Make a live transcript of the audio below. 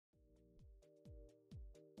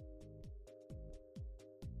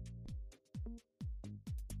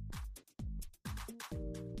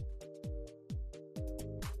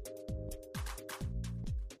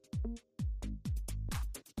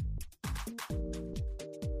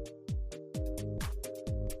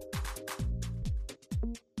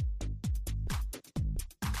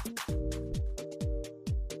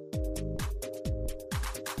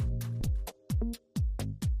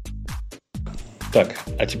Так,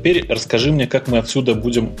 а теперь расскажи мне, как мы отсюда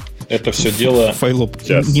будем это все дело... Файлоп.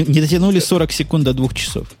 Не дотянули 40 секунд до 2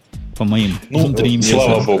 часов. По моим внутренним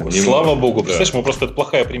слава богу. Слава богу. Представляешь, мы просто это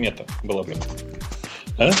плохая примета была бы.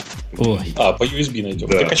 А? Ой. По USB найдем.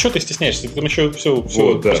 Да. Так а что ты стесняешься? Ты там еще все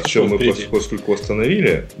вот, да, все мы поскольку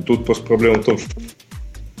остановили. Тут просто проблема в том, что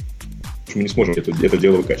мы не сможем это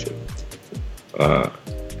дело выкачивать.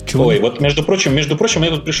 Ой, вот между прочим, мне тут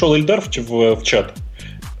пришел Эльдар в чат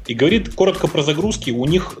и говорит коротко про загрузки. У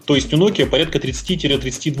них, то есть у Nokia порядка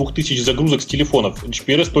 30-32 тысяч загрузок с телефонов.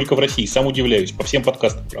 GPRS только в России. Сам удивляюсь. По всем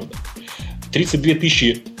подкастам, правда. 32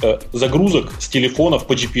 тысячи загрузок с телефонов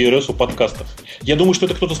по GPRS у подкастов. Я думаю, что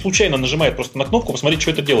это кто-то случайно нажимает просто на кнопку, посмотреть,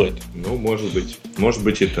 что это делает. Ну, может быть. Может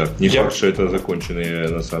быть и так. Не факт, что это законченные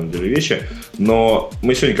на самом деле вещи. Но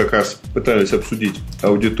мы сегодня как раз пытались обсудить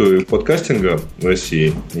аудиторию подкастинга в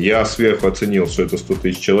России. Я сверху оценил, что это 100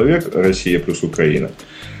 тысяч человек, Россия плюс Украина.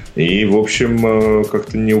 И, в общем,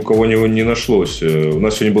 как-то ни у кого не нашлось. У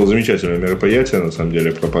нас сегодня было замечательное мероприятие, на самом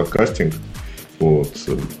деле, про подкастинг. Вот.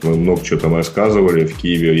 Мы много чего там рассказывали. В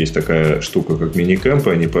Киеве есть такая штука, как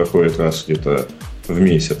мини-кэмпы. Они проходят раз где-то в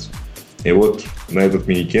месяц. И вот на этот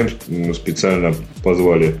мини-кэмп мы специально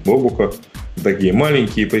позвали Бобука. Такие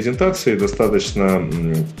маленькие презентации, достаточно,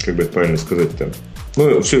 как бы это правильно сказать-то,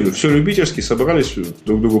 все любительски, собрались,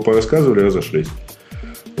 друг другу порассказывали, разошлись.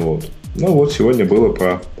 Вот. Ну вот, сегодня было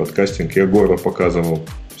про подкастинг. Я гордо показывал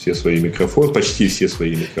все свои микрофоны, почти все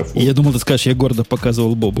свои микрофоны. Я думал, ты скажешь, я гордо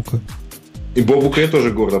показывал Бобука. И Бобука я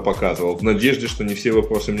тоже гордо показывал, в надежде, что не все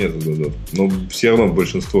вопросы мне зададут. Но все равно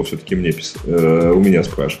большинство все-таки у меня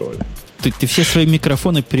спрашивали. Ты все свои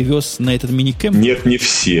микрофоны привез на этот мини-кэмп? Нет, не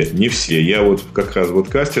все. Я вот как раз вот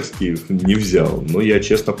кастерский не взял, но я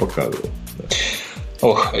честно показывал. Да.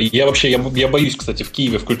 Ох, я боюсь, кстати, в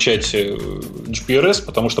Киеве включать GPRS,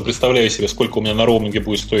 потому что представляю себе, сколько у меня на роуминге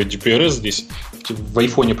будет стоить GPRS здесь. В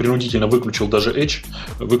айфоне принудительно выключил даже Edge,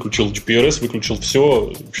 выключил GPRS, выключил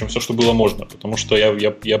все, в общем, все, что было можно, потому что я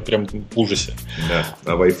прям в ужасе. Да,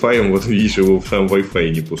 а Wi-Fi, вот видишь, его сам Wi-Fi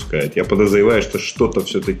не пускает. Я подозреваю, что что-то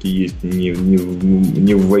все-таки есть не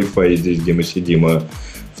в Wi-Fi здесь, где мы сидим, а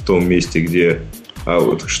в том месте, где... А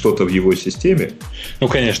вот что-то в его системе. Ну,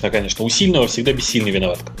 конечно. У сильного всегда бессильный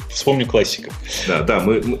виноват. Вспомню классика. Да,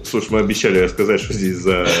 мы обещали рассказать, что здесь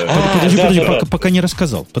за... Подожди, пока не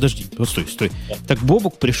рассказал. Подожди, вот стой. Да. Так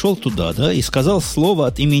Бобук пришел туда, да, и сказал слово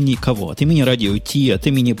от имени кого? От имени Радио Ти, от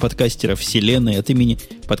имени подкастеров Вселенной, от имени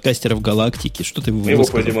подкастеров Галактики. Что ты мы его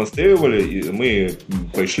продемонстрировали, и мы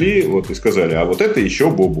пришли и сказали, а вот это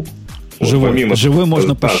еще Бобук. Живой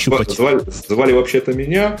можно пощупать. Звали вообще-то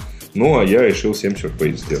меня... Ну, а я решил всем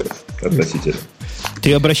сюрприз сделать относительно.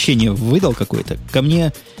 Ты обращение выдал какое-то?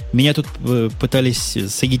 Меня тут пытались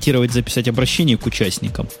сагитировать записать обращение к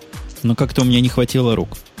участникам, но как-то у меня не хватило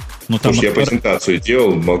рук. Слушай, я презентацию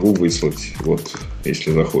делал, могу выслать,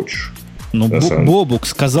 если захочешь. Ну, Бобук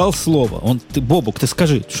сказал слово. Бобук, ты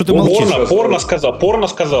скажи, что ты молчишь? Порно сказал.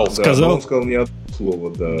 Да, он сказал не одно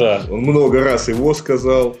слово, да. Он много раз его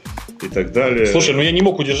сказал и так далее. Слушай, я не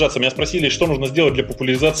мог удержаться. Меня спросили, что нужно сделать для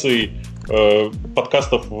популяризации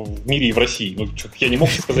подкастов в мире и в России. Я не мог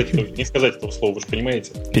не сказать этого слова, вы же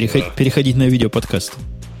понимаете. Переходить на видеоподкасты.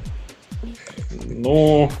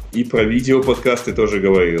 И про видеоподкасты тоже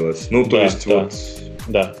говорилось.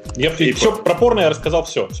 Да. Все про порно я рассказал,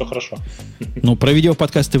 все хорошо. Про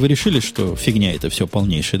видеоподкасты вы решили, что фигня это все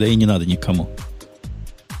полнейшая, да, и не надо никому?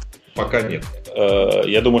 Пока нет.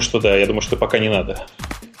 Я думаю, что да, пока не надо.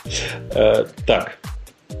 Так.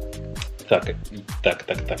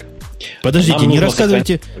 Подождите, не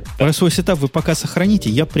рассказывайте про свой сетап, вы пока сохраните,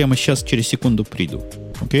 я прямо сейчас через секунду приду.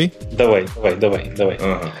 Окей? Давай.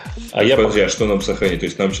 Ага. Подожди, а что нам сохранить? То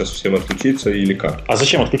есть нам сейчас всем отключиться или как? А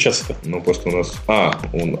зачем отключаться-то? Просто у нас...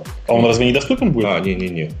 он разве недоступен будет?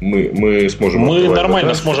 Не. Мы сможем... Мы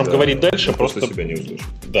нормально сможем говорить дальше, просто себя не услышим.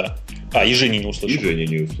 Да. И Женя не услышит.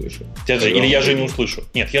 Или я Женю услышу.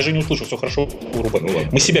 Нет, я Женю услышу, все хорошо, урубай.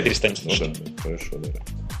 Мы себя перестанем слышать. Хорошо, да.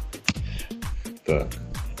 Так.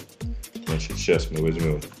 Значит, сейчас мы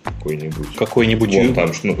возьмем какой-нибудь. Вон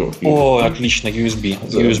там что-то. О, отлично, USB.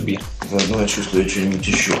 Заодно я чувствую, я что-нибудь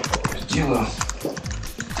еще делаю.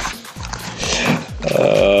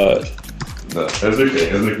 Да,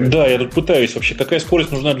 язык. Да, я тут пытаюсь вообще, какая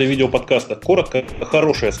скорость нужна для видеоподкаста. Коротко,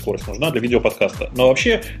 хорошая скорость нужна для видеоподкаста. Но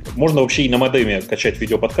вообще, можно и на модеме качать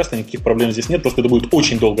видеоподкасты, никаких проблем здесь нет, просто это будет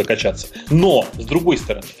очень долго качаться. Но, с другой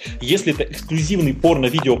стороны, если это эксклюзивный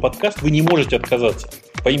порно-видеоподкаст, вы не можете отказаться.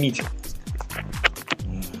 Поймите.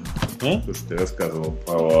 Слушай, ты рассказывал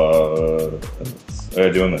про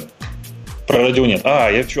Радионет. Про радио нет.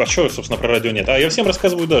 Что, собственно, про радио нет? Я всем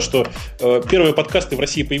рассказываю, да, что первые подкасты в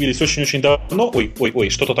России появились очень-очень давно. Ой,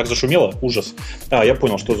 что-то так зашумело. Ужас. Я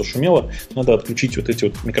понял, что зашумело. Надо отключить вот эти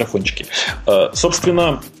вот микрофончики.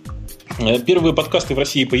 Собственно, первые подкасты в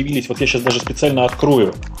России появились, вот я сейчас даже специально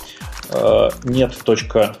открою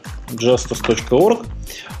net.justice.org.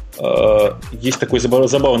 Есть такой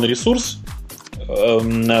забавный ресурс.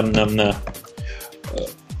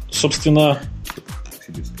 Собственно,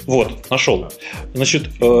 вот, нашел. Значит,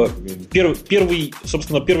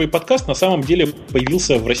 первый подкаст на самом деле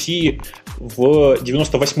появился в России в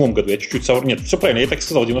 98-м году. Я чуть-чуть соврал. Нет, все правильно, я так и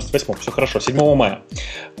сказал, в 98-м. Все хорошо, 7 мая.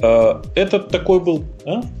 Это такой был...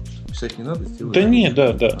 Писать не надо, сделать. Да нет,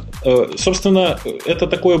 да. Собственно, это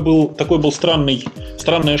такое был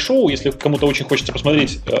странное шоу. Если кому-то очень хочется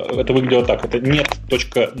посмотреть, это выглядело так. Это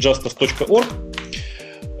net.justice.org.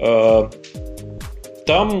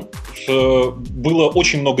 Там было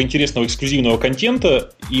очень много интересного эксклюзивного контента,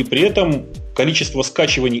 и при этом количество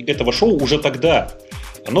скачиваний этого шоу уже тогда,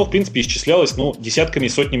 оно, в принципе, исчислялось десятками и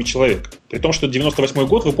сотнями человек. При том, что 98-й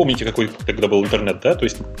год, вы помните, какой тогда был интернет, да? То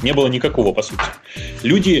есть не было никакого, по сути.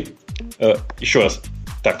 Люди... еще раз.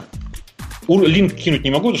 Так. Линк кинуть не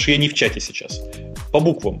могу, потому что я не в чате сейчас. По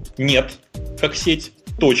буквам. Нет, как сеть,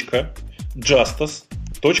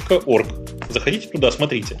 .justice.org. Заходите туда,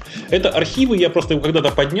 смотрите. Это архивы, я просто его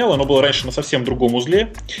когда-то поднял, оно было раньше на совсем другом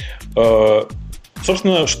узле.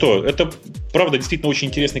 Собственно, что? Это, правда, действительно очень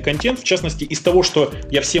интересный контент. В частности, из того, что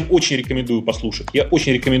я всем очень рекомендую послушать. Я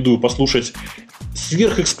очень рекомендую послушать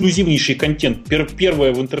сверхэксклюзивнейший контент.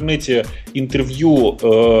 Первое в интернете интервью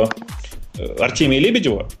Артемия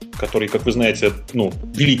Лебедева, который, как вы знаете,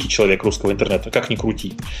 великий человек русского интернета, как ни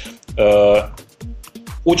крути.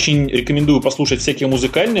 Очень рекомендую послушать всякие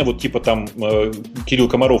музыкальные, вот типа там Кирилл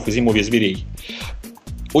Комаров и «Зимовье зверей».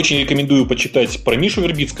 Очень рекомендую почитать про Мишу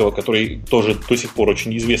Вербицкого, который тоже до сих пор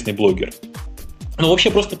очень известный блогер.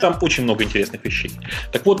 Вообще просто там очень много интересных вещей.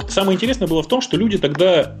 Так вот, самое интересное было в том, что люди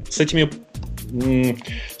тогда с этими,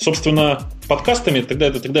 собственно, подкастами, тогда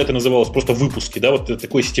это называлось просто выпуски, да, вот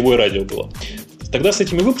такое сетевое радио было. Тогда с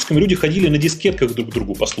этими выпусками люди ходили на дискетках друг к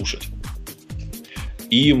другу послушать.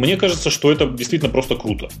 И мне кажется, что это действительно просто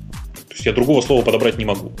круто. То есть я другого слова подобрать не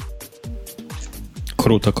могу.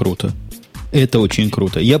 Круто. Это очень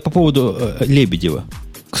круто. Я по поводу Лебедева,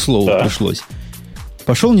 к слову, пришлось.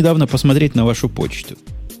 Пошел недавно посмотреть на вашу почту.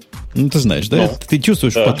 Ты знаешь, да? Ты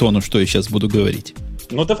чувствуешь по тону, что я сейчас буду говорить?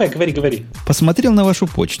 Давай, говори. Посмотрел на вашу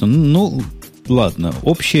почту. Ладно.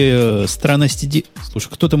 Общие странности... Слушай,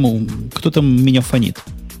 кто там меня фонит?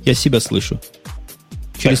 Я себя слышу.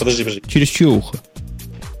 Подожди. Через чье ухо?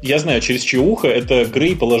 Я знаю, через чье ухо. Это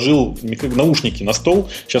Грей положил наушники на стол.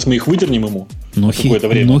 Сейчас мы их выдернем ему на какое-то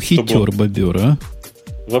время. Хитер бобер, а?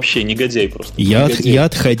 Вообще негодяй просто. Я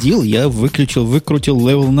отходил, я выкрутил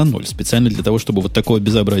левел на 0 специально для того, чтобы вот такое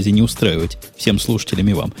безобразие не устраивать всем слушателям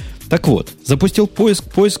и вам. Так вот, запустил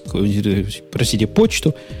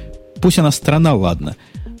почту. Пусть она страна, ладно.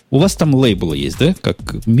 У вас там лейблы есть, да?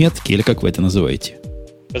 Как метки или как вы это называете?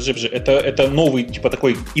 Подожди, это новый, типа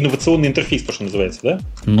такой инновационный интерфейс, то, что называется, да?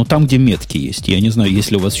 Там, где метки есть. Я не знаю, есть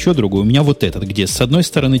ли у вас еще другой. У меня вот этот, где с одной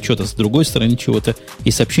стороны что-то, с другой стороны чего-то,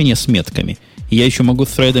 и сообщения с метками. И я еще могу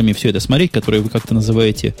threadами все это смотреть, которые вы как-то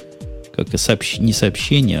называете, как не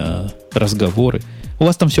сообщения, а разговоры. У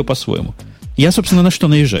вас там все по-своему. Я, собственно, на что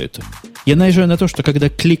наезжаю-то? Я наезжаю на то, что когда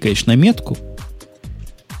кликаешь на метку,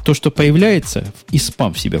 то, что появляется, и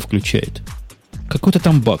спам в себя включает. Какой-то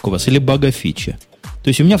там баг у вас, или бага-фича. То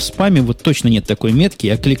есть у меня в спаме вот точно нет такой метки.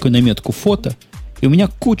 Я кликаю на метку фото, и у меня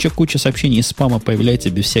куча сообщений из спама появляется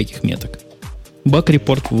без всяких меток.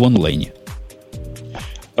 Баг-репорт в онлайне.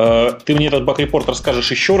 Ты мне этот баг-репорт расскажешь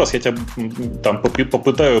еще раз. Я тебя там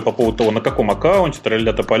попытаю по поводу того, на каком аккаунте,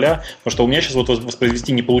 тополя, потому что у меня сейчас вот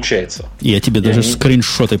воспроизвести не получается. Я тебе даже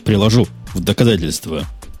скриншоты приложу в доказательство.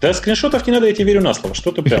 Да, скриншотов не надо, я тебе верю на слово.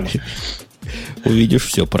 Что ты прямо? Увидишь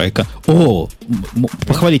все про экран.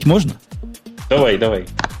 Похвалить можно? Давай.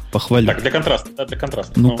 Похвалю. Так, для контраста.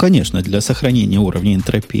 Конечно, для сохранения уровня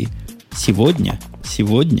энтропии. Сегодня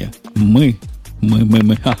мы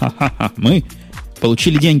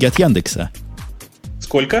получили деньги от Яндекса.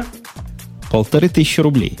 Сколько? 1500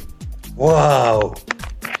 рублей. Вау!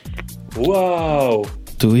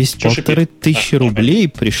 То есть 1500 рублей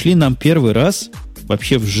пришли нам первый раз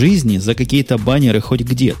вообще в жизни за какие-то баннеры хоть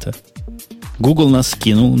где-то. Google нас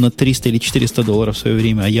скинул на 300 или 400 долларов в свое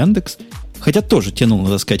время, а Яндекс, хотя тоже тянул,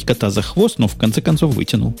 надо сказать, кота за хвост, но в конце концов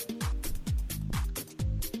вытянул.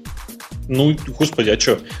 Господи, а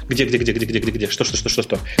что? Где? Что?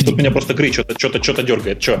 Тут меня просто Грей что-то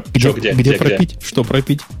дергает. Где пропить? Что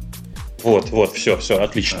пропить? Вот, все,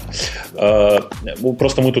 отлично.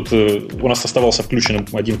 Просто мы тут... У нас оставался включенным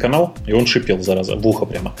один канал, и он шипел, зараза, в ухо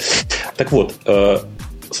прямо. Так вот,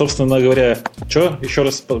 собственно говоря, что? Еще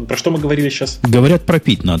раз, про что мы говорили сейчас? Говорят,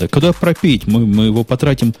 пропить надо. Когда пропить? Мы его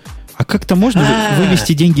потратим. А как-то можно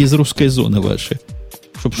вывести деньги из русской зоны вашей?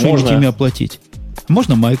 Чтобы что-нибудь ими оплатить?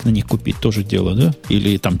 Можно майк на них купить, тоже дело, да?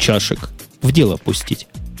 Или там чашек. В дело пустить.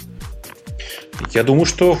 Я думаю,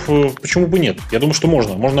 что... Почему бы нет? Я думаю, что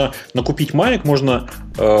можно. Можно накупить маек, можно,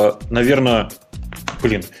 наверное...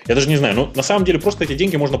 Блин, я даже не знаю. Но на самом деле просто эти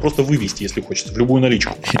деньги можно просто вывести, если хочется, в любую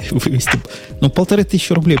наличку. Вывести.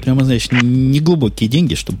 1500 рублей, прямо, знаешь, не глубокие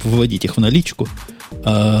деньги, чтобы выводить их в наличку.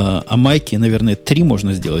 А майки, наверное, 3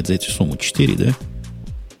 можно сделать за эту сумму. 4,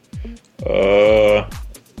 да?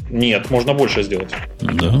 Нет, можно больше сделать.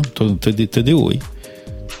 Да, тогда ой.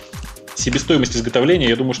 Себестоимость изготовления,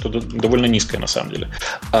 я думаю, что довольно низкая на самом деле.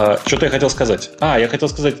 Что-то я хотел сказать. Я хотел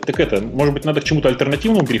сказать, может быть, надо к чему-то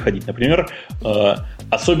альтернативному переходить. Например,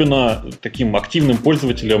 особенно таким активным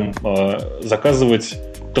пользователям заказывать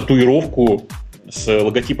татуировку с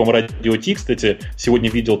логотипом Radio T. Кстати, сегодня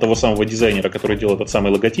видел того самого дизайнера, который делал этот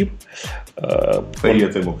самый логотип.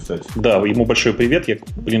 Привет ему, кстати. Да, ему большой привет.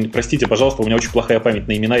 Простите, пожалуйста, у меня очень плохая память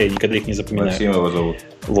на имена, я никогда их не запоминаю. Максим его зовут.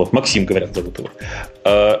 Вот, Максим, говорят, зовут его.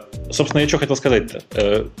 Собственно, я что хотел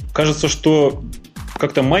сказать-то. Кажется, что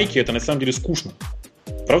как-то майки это на самом деле скучно.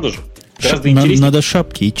 Правда же? Гораздо интереснее. Надо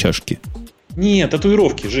шапки и чашки. Нет,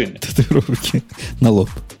 татуировки, Женя. Татуировки на лоб.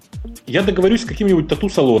 Я договорюсь с каким-нибудь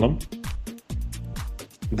тату-салоном.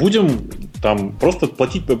 Будем там просто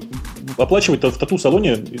оплачивать в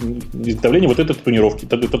тату-салоне изготовление вот этой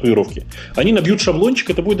татуировки. Они набьют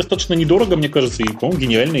шаблончик, это будет достаточно недорого, мне кажется, и, по-моему,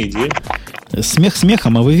 гениальная идея. Смех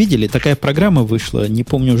смехом, а вы видели, такая программа вышла, не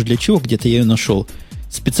помню уже для чего, где-то я ее нашел.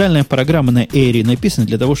 Специальная программа на Air написана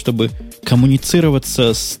для того, чтобы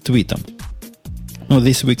коммуницироваться с твитом.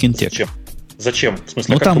 This Week in Tech. Зачем? В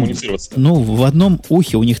смысле, как коммуницироваться? В одном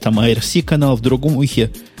ухе у них там IRC-канал, в другом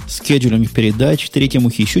ухе скеджулинг передач, в третьем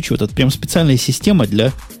ухе еще чего-то. Это прям специальная система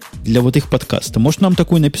для вот их подкаста. Может, нам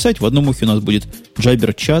такую написать? В одном ухе у нас будет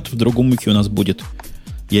Jabber-чат, в другом ухе у нас будет,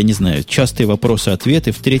 я не знаю, частые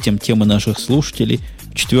вопросы-ответы, в третьем темы наших слушателей,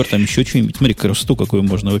 в четвертом еще что-нибудь. Смотри, красоту какую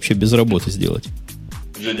можно вообще без работы сделать.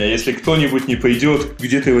 Женя, если кто-нибудь не пойдет,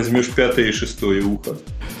 где ты возьмешь 5-е и 6-е ухо?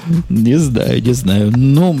 Не знаю.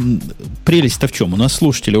 Но прелесть-то в чем? У нас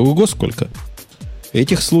слушателей ого сколько?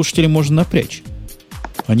 Этих слушателей можно напрячь.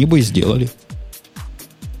 Они бы и сделали.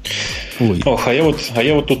 Ой. А я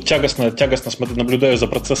вот тут тягостно наблюдаю за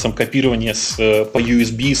процессом копирования по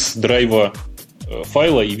USB с драйва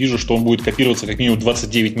файла и вижу, что он будет копироваться как минимум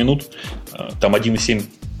 29 минут. Там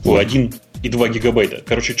 1,2 гигабайта.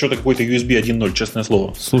 Короче, что-то какой-то USB 1.0, честное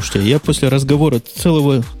слово. Слушайте, я после разговора,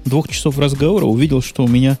 целого 2 часов разговора увидел, что у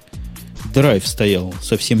меня драйв стоял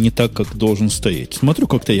совсем не так, как должен стоять. Смотрю,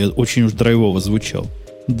 как-то я очень уж драйвово звучал.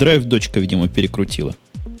 Драйв дочка, видимо, перекрутила.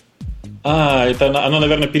 Это она,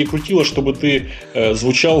 наверное, перекрутила, чтобы ты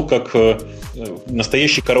звучал как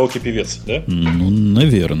настоящий караоке-певец, да?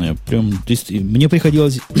 Наверное. Прям мне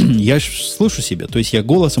приходилось... Я слышу себя, то есть я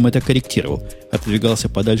голосом это корректировал. Отодвигался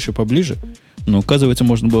подальше, поближе. Но, оказывается,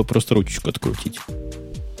 можно было просто ручечку открутить.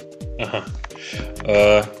 Ага.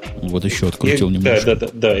 Вот еще открутил немножко.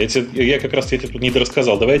 Да. Я тебе тут не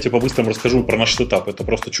дорассказал. Давай я тебе по-быстрому расскажу про наш сетап. Это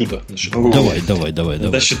просто чудо. Давай.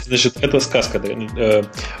 Значит, это сказка.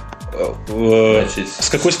 С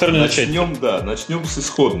какой стороны начать? Начнем с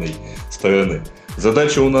исходной стороны.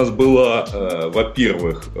 Задача у нас была,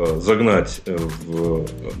 во-первых, загнать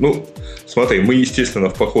смотри, мы, естественно,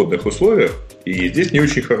 в походных условиях, и здесь не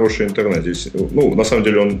очень хороший интернет. Здесь, на самом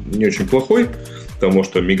деле, он не очень плохой, потому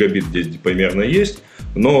что мегабит здесь примерно есть,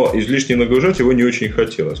 но излишне нагружать его не очень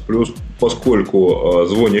хотелось. Плюс, поскольку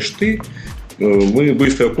звонишь ты, мы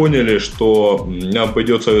быстро поняли, что нам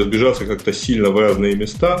придется разбежаться как-то сильно в разные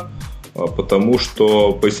места, потому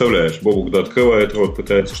что, представляешь, Бобук открывает рот,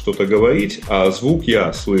 пытается что-то говорить, а звук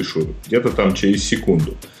я слышу где-то там через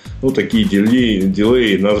секунду. Такие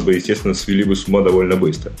дилеи нас бы, естественно, свели бы с ума довольно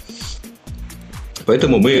быстро.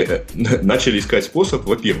 Поэтому мы начали искать способ,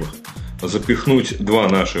 во-первых, запихнуть 2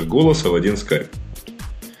 наших голоса в один скайп.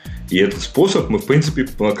 И этот способ мы, в принципе,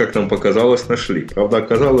 как нам показалось, нашли. Правда,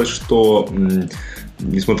 оказалось, что,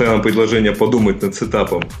 несмотря на предложение подумать над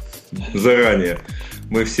сетапом заранее,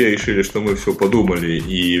 мы все решили, что мы все подумали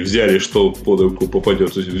и взяли, что под руку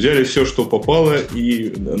попадет. То есть взяли все, что попало,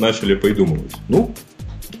 и начали придумывать.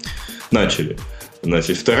 Начали.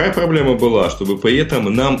 Значит, вторая проблема была, чтобы при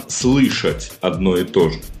этом нам слышать одно и то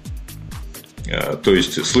же. То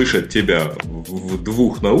есть слышать тебя в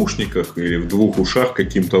двух наушниках или в двух ушах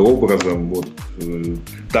каким-то образом, вот,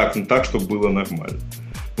 так, чтобы было нормально.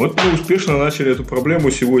 Вот мы успешно начали эту проблему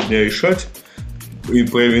сегодня решать, и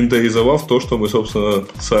проинвентаризовав то, что мы, собственно,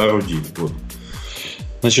 соорудили. Вот.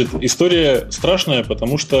 Значит, история страшная,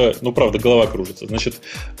 потому что, правда, голова кружится. Значит,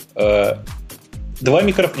 два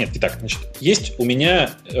микрофона. Нет, не так. Значит, есть у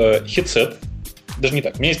меня хедсет. Даже не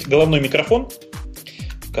так. У меня есть головной микрофон,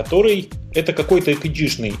 который это какой-то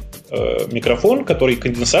EKG-шный микрофон, который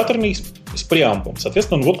конденсаторный с преампом.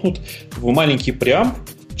 Соответственно, он воткнут в маленький преамп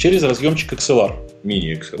через разъемчик XLR.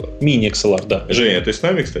 Мини-XLR. Мини-XLR, да. Женя, ты с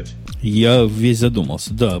нами, кстати? Я весь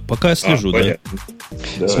задумался. Да, пока я слежу, да.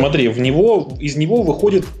 Смотри, из него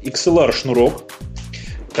выходит XLR-шнурок,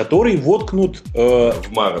 который воткнут... в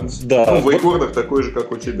Маренс. Да. В рекордах такой же,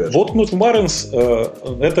 как у тебя. Воткнут в Маренс,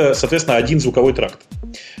 это, соответственно, один звуковой тракт.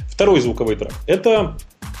 Второй звуковой тракт. Это,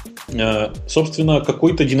 собственно,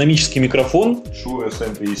 какой-то динамический микрофон. Shure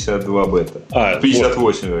SM52 бета.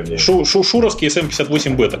 58, вернее. Шуровский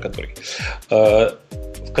SM58 бета,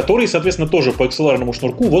 который, соответственно, тоже по XLR-ному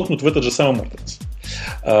шнурку воткнут в этот же самый Маренс.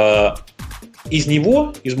 Из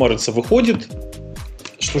него, из Маренса, выходит...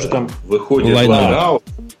 Что же там? Выходит лайнаут.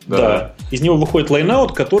 Да. Из него выходит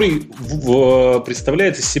лайнаут, который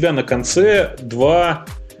представляет из себя на конце два...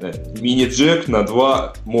 Мини-джек на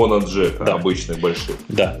два моно-джека, да. Обычных больших.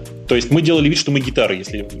 Да. То есть мы делали вид, что мы гитары,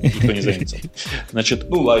 если никто не заметил. Значит,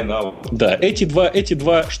 лайнаут. Да, эти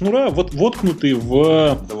два шнура воткнуты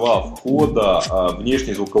в... Два входа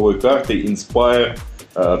внешней звуковой карты Inspire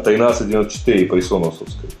 1394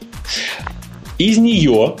 присонусовской. Из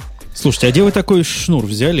нее... Слушайте, а где вы такой шнур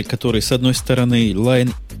взяли, который с одной стороны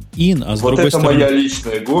line-in, а с другой стороны... Вот это моя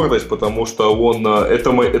личная гордость, потому что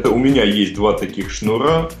это у меня есть два таких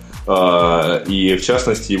шнура, и в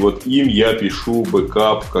частности вот им я пишу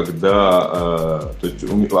бэкап, когда... то есть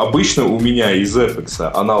обычно у меня из FX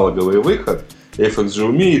аналоговый выход, FX же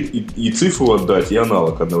умеет и цифру отдать, и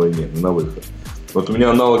аналог одновременно на выход. Вот у меня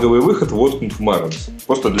аналоговый выход воткнут в Marantz,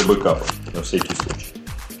 просто для бэкапа, на всякий случай.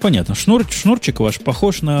 Понятно. Шнурчик ваш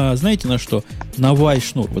похож на, знаете, на что? На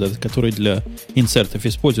Y-шнур, вот этот, который для инсертов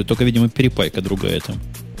используют, только, видимо, перепайка другая там.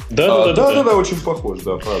 Да, очень похож,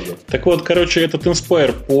 да, правда. Так вот, этот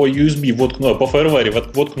Inspire по USB, по FireWire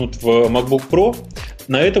воткнут в MacBook Pro,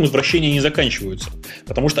 на этом извращения не заканчиваются.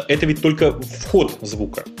 Потому что это ведь только вход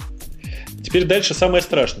звука. Теперь дальше самое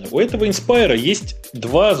страшное. У этого Inspire есть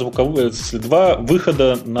два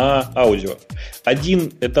выхода на аудио.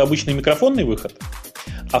 Один – это обычный микрофонный выход,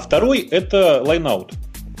 а второй – это лайнаут.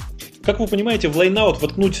 Как вы понимаете, в лайнаут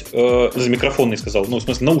воткнуть, микрофонный сказал, в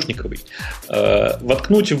смысле наушниковый,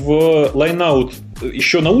 воткнуть в лайнаут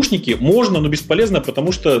еще наушники можно, но бесполезно,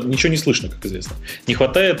 потому что ничего не слышно, как известно. Не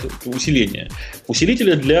хватает усиления.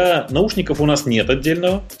 Усилителя для наушников у нас нет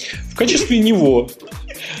отдельного. В качестве него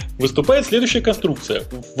выступает следующая конструкция.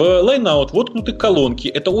 В лайнаут воткнуты колонки.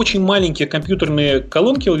 Это очень маленькие компьютерные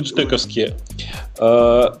колонки логитековские,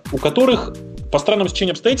 у которых по странному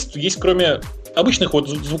стечению обстоятельств есть, кроме обычных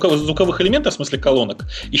звуковых элементов, в смысле колонок,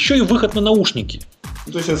 еще и выход на наушники.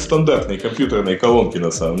 То есть это стандартные компьютерные колонки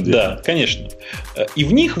на самом деле. Да, конечно. И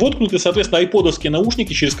в них воткнуты, соответственно, айподовские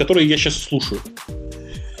наушники, через которые я сейчас слушаю.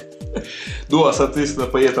 Ну, а, соответственно,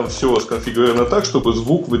 при этом все сконфигурировано так, чтобы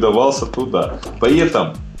звук выдавался туда. При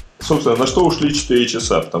этом, собственно, на что ушли 4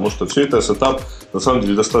 часа? Потому что все это сетап, на самом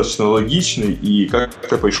деле, достаточно логичный и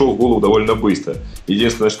как-то пришел в голову довольно быстро.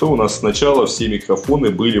 Единственное, что у нас сначала все микрофоны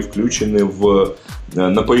были включены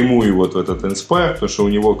напрямую вот в этот Inspire, потому что у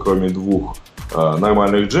него, кроме двух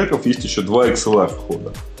нормальных джеков, есть еще два XLR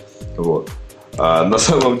входа. Вот. А на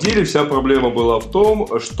самом деле вся проблема была в том,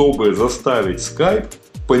 чтобы заставить Skype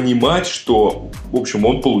понимать, что, в общем,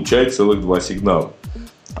 он получает целых два сигнала.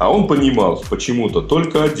 А он понимал почему-то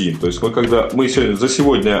только один. То есть мы за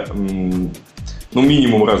сегодня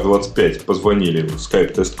минимум раз 25 позвонили в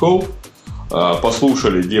Skype Test Call,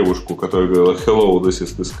 послушали девушку, которая говорила «Hello, this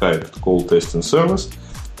is the Skype Call Testing Service».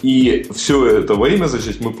 И все это время,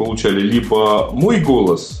 значит, мы получали либо мой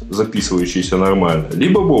голос, записывающийся нормально,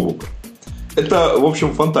 либо Бобука. Это, в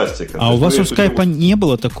общем, фантастика. А у вас у Скайпа не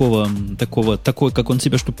было такой, как он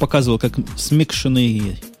себе, чтобы показывал, как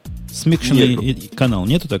смикшенный канал?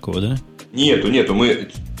 Нету такого, да? Нету. Мы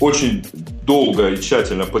очень долго и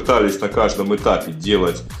тщательно пытались на каждом этапе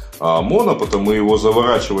делать моно, потом мы его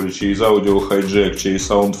заворачивали через аудио хайджек,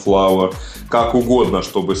 через Soundflower, как угодно,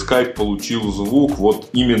 чтобы Skype получил звук вот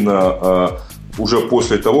именно уже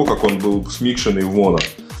после того, как он был смикшенный в моно.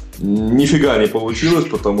 Нифига не получилось,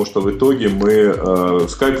 потому что в итоге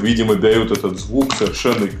Skype, видимо, берет этот звук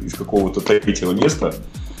совершенно из какого-то третьего места,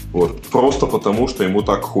 вот, просто потому что ему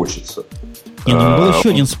так хочется. Был еще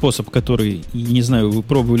один способ, который, не знаю, вы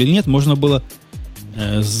пробовали или нет, можно было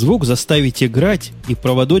звук заставить играть и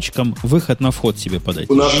проводочком выход на вход себе подать.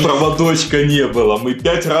 У нас проводочка не было. Мы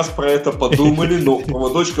 5 раз про это подумали, но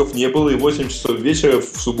проводочков не было. И 8 часов вечера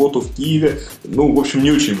в субботу в Киеве. В общем,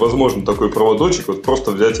 не очень возможно такой проводочек вот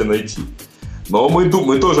просто взять и найти. Но мы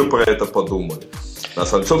тоже про это подумали.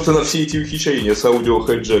 Собственно, все эти ухищрения с Audio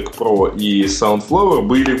Hijack Pro и Soundflower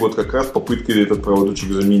были вот как раз попыткой этот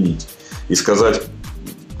проводочек заменить. И сказать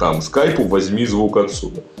там скайпу возьми звук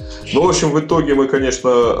отсюда. В общем, в итоге мы,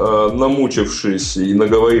 конечно, намучившись и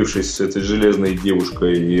наговорившись с этой железной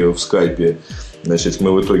девушкой в скайпе, значит,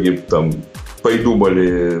 мы в итоге там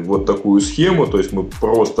придумали вот такую схему, то есть мы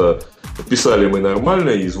просто писали мы нормально,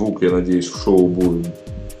 и звук, я надеюсь, в шоу будет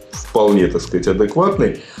вполне, так сказать,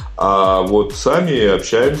 адекватный, а вот сами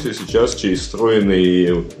общаемся сейчас через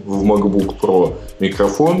встроенный в MacBook Pro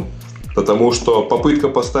микрофон, потому что попытка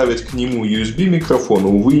поставить к нему USB-микрофон,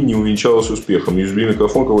 увы, не увенчалась успехом.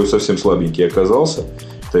 USB-микрофон какой-то совсем слабенький оказался.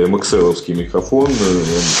 Это MXL-овский микрофон,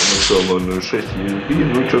 MXL 006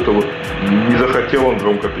 USB, что-то вот не захотел он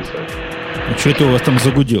громко писать. Что это у вас там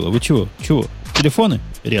загудело? Вы чего? Телефоны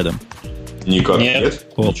рядом? Никак нет.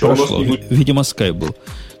 Ничего прошло. Видимо, скайп был.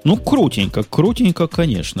 Крутенько,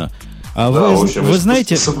 конечно. А вы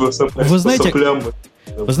знаете,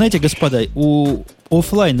 господа, у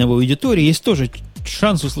офлайновой аудитории есть тоже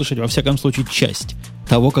шанс услышать, во всяком случае, часть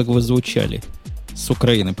того, как вы звучали с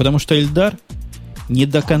Украины. Потому что Эльдар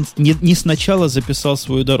не сначала записал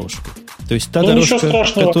свою дорожку. То есть та дорожка,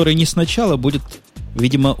 которая не сначала, будет,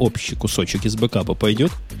 видимо, общий кусочек из бэкапа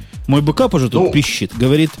пойдет. Мой бэкап уже тут пищит.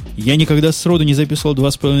 Говорит, я никогда сроду не записывал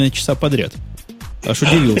 2,5 часа подряд. Аж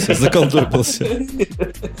удивился, заколдорпался.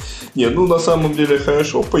 На самом деле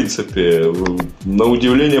хорошо, в принципе. На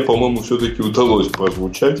удивление, по-моему, все-таки удалось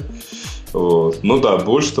прозвучать.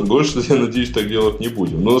 Больше, я надеюсь, так делать не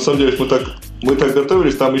будем. Но на самом деле, мы так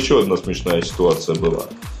готовились, там еще одна смешная ситуация была.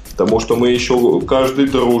 Потому что мы еще каждый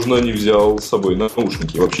дружно не взял с собой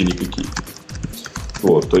наушники, вообще никакие.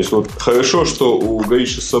 То есть, хорошо, что у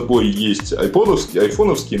Гриши с собой есть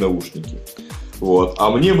айфоновские наушники. А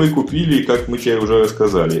мы купили, как мы тебе уже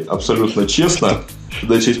рассказали, абсолютно честно,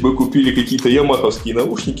 значит, мы купили какие-то ямаховские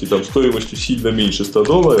наушники, там, стоимостью сильно меньше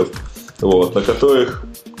 $100, на которых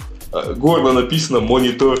гордо написано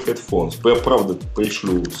Monitor Headphones. Я, правда,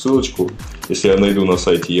 пришлю ссылочку, если я найду на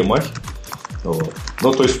сайте Yamaha.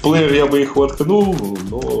 То есть в плеер я бы их воткнул,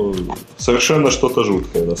 но совершенно что-то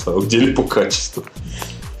жуткое, на самом деле, по качеству.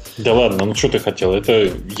 Да ладно, что ты хотел? Это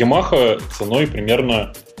Yamaha ценой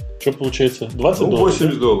примерно... Что получается? $20?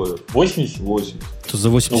 $80. 80? То за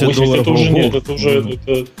 $80 это уже нет, это уже...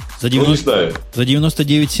 За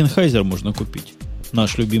 99 Sennheiser можно купить.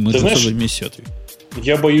 Наш любимый 280.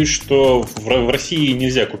 Я боюсь, что в России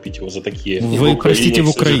нельзя купить его за такие. Вы простите, в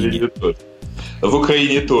Украине. В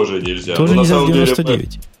Украине тоже нельзя. Тоже нельзя за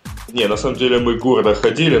 99. На самом деле мы гордо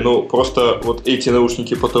ходили, но просто вот эти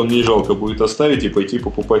наушники потом не жалко будет оставить и пойти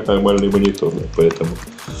покупать нормальные мониторы. Поэтому...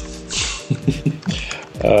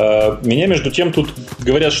 Меня, между тем, тут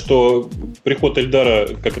говорят, что приход Эльдара,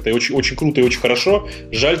 очень, очень круто и очень хорошо.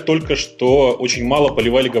 Жаль только, что очень мало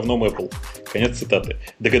поливали говном Apple. Конец цитаты.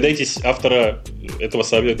 Догадайтесь,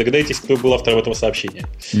 кто был автором этого сообщения.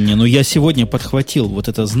 Я сегодня подхватил вот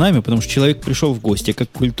это знамя, потому что человек пришел в гости,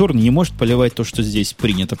 как культурный, не может поливать то, что здесь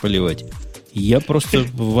принято поливать. Я просто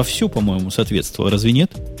вовсю, по-моему, соответствовал. Разве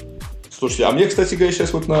нет? Слушайте, а мне, кстати говоря,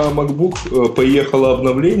 сейчас на MacBook поехало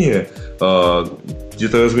обновление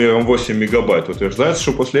где-то размером 8 мегабайт. Утверждается,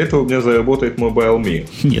 что после этого у меня заработает MobileMe.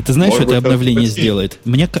 Нет, ты знаешь, что это обновление сделает?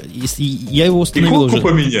 Я его установил уже. Иконку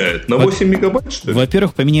поменяет? На 8 мегабайт, что ли?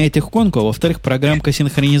 Во-первых, поменяет иконку, а во-вторых, программка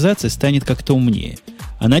синхронизации станет как-то умнее.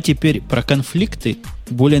 Она теперь про конфликты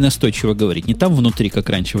более настойчиво говорит. Не там внутри, как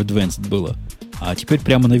раньше в Advanced было, а теперь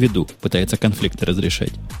прямо на виду пытается конфликты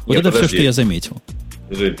разрешать. Все, что я заметил.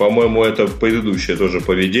 По-моему, это предыдущее тоже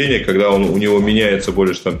поведение, когда у него меняется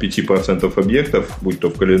больше 5% объектов, будь то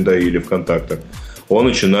в календаре или в контактах, он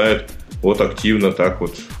начинает активно так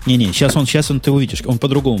вот. Сейчас ты увидишь, он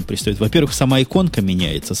по-другому пристает. Во-первых, сама иконка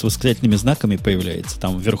меняется, с восклицательными знаками появляется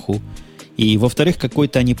там вверху. И, во-вторых,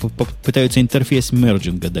 какой-то они пытаются интерфейс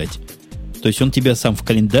мерджинга дать. То есть он тебя сам в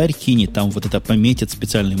календарь кинет, там это пометит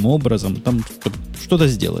специальным образом, там что-то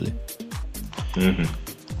сделали.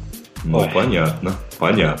 Понятно.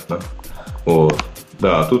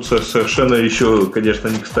 Да, тут совершенно еще, конечно,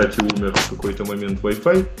 не кстати умер в какой-то момент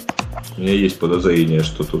Wi-Fi. У меня есть подозрение,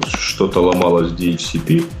 что тут что-то ломалось в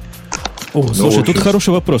DHCP. Слушай, тут хороший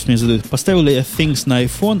вопрос мне задают. Поставил ли я Things на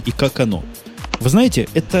iPhone и как оно? Вы знаете,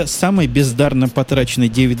 это самые бездарно потраченные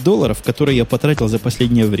 $9, которые я потратил за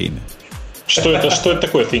последнее время. Что это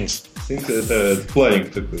такое Things? Things это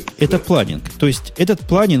планинг такой. Это планинг. То есть этот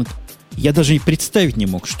планинг я даже и представить не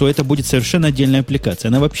мог, что это будет совершенно отдельная аппликация.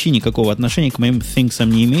 Она вообще никакого отношения к моим Things'ам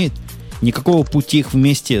не имеет. Никакого пути их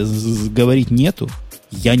вместе говорить нету.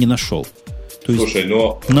 Я не нашел. То есть, слушай,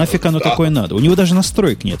 но... нафиг оно такое надо? У него даже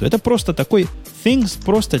настроек нету. Это просто такой Things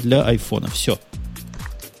просто для айфона. Все.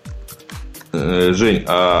 Жень,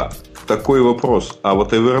 а такой вопрос. А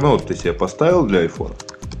вот Evernote ты себе поставил для айфона?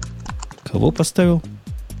 Кого поставил?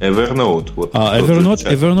 Evernote. Вот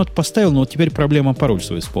Evernote поставил, но вот теперь проблема пароль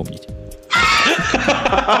свой вспомнить.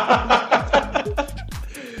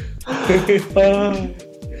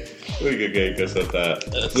 Ой, какая красота.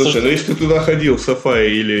 Слушай, ну если ты туда ходил в Safari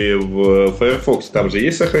или в Firefox, там же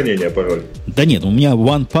есть сохранение пароля? Да нет, у меня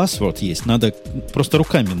One Password есть, надо просто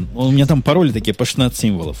руками. У меня там пароли такие по 16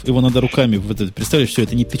 символов. Его надо руками, представляешь, все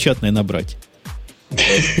это не печатное набрать.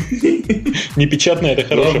 Не печатное, это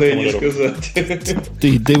хорошая формулировка. Главное не сказать.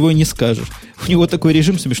 Ты да его не скажешь. У него такой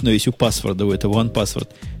режим смешной есть у паспорта, у этого One Password.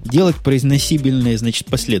 Делать произносибельные, значит,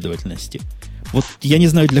 последовательности. Вот я не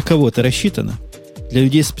знаю, для кого это рассчитано. Для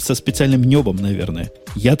людей со специальным небом, наверное.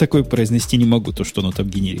 Я такое произнести не могу, то, что оно там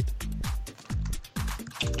генерит.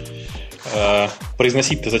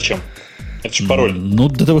 Произносить-то зачем? Это же пароль. Ну,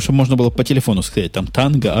 для того, чтобы можно было по телефону сказать. Там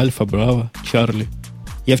Танго, Альфа, Браво, Чарли.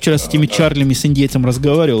 Я вчера с этими Чарлями, с индейцем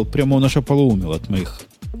разговаривал, прямо он аж ополоумел от моих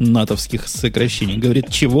натовских сокращений.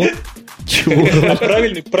 Говорит, чего? Чего?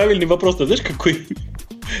 Правильный вопрос, ты знаешь, какой?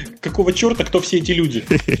 Какого черта, кто все эти люди?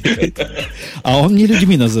 А он мне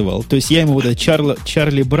людьми называл. То есть я ему вот это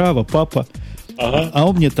Чарли Браво, папа. Ага. А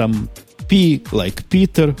он мне там P like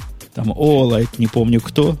Peter, там O like не помню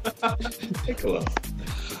кто. Класс.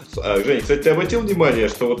 Женя, кстати, ты обратил внимание,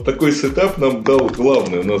 что вот такой сетап нам дал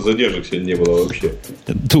главный. У нас задержек сегодня не было вообще.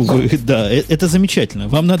 Думаю, да, это замечательно.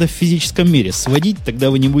 Вам надо в физическом мире сводить,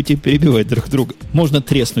 тогда вы не будете перебивать друг друга. Можно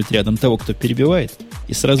треснуть рядом того, кто перебивает,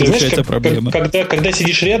 и сразу решается проблема. Когда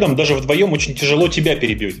сидишь рядом, даже вдвоем очень тяжело тебя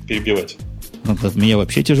перебивать. Меня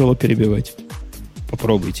вообще тяжело перебивать.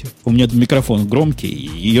 Попробуйте. У меня микрофон громкий,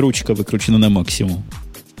 и ручка выкручена на максимум.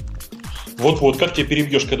 Вот, как тебя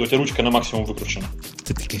перебьешь, когда у тебя ручка на максимум выкручена?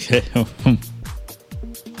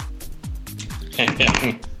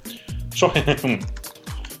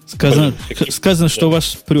 Сказано, что у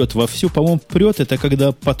вас прет вовсю. По-моему, прет это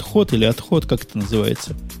когда подход или отход, как это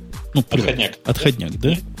называется? Ну, прет. Отходняк,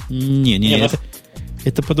 да? Не,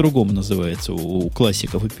 это по-другому называется у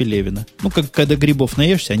классиков, у Пелевина. Ну, как когда грибов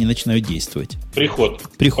наешься, они начинают действовать. Приход,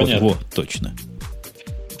 вот, точно.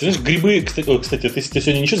 Ты знаешь, грибы, кстати, ты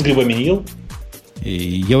сегодня ничего с грибами не ел?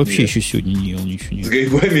 Я вообще еще сегодня не ел ничего. С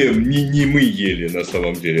грибами не мы ели на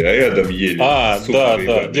самом деле, а рядом ели. Да,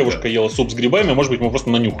 девушка ела суп с грибами, может быть, мы просто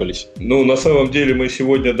нанюхались. Ну, на самом деле, мы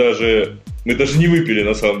сегодня даже не выпили,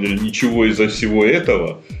 на самом деле, ничего из-за всего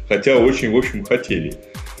этого, хотя очень, в общем, хотели.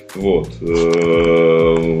 Вот.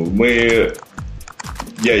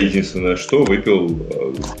 Я единственное, что выпил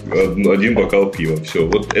 1 бокал пива. Все.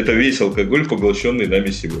 Вот это весь алкоголь, поглощенный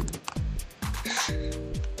нами сегодня.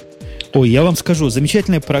 Ой, я вам скажу,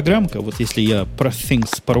 замечательная программка. Вот если я про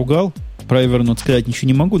Things поругал, про Evernote сказать ничего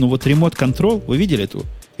не могу, но вот Remote Control, вы видели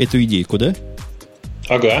эту идейку, да?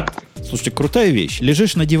 Ага. Слушайте, крутая вещь.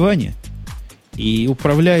 Лежишь на диване и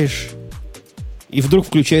управляешь, и вдруг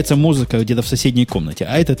включается музыка где-то в соседней комнате.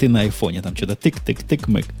 А это ты на айфоне, там что-то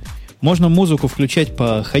тык-тык-тык-мык. Можно музыку включать,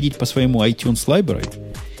 ходить по своему iTunes Library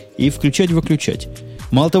и включать-выключать.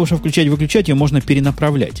 Мало того, что включать-выключать, ее можно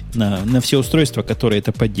перенаправлять на все устройства, которые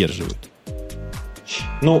это поддерживают.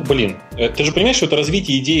 Ну, блин, ты же понимаешь, что это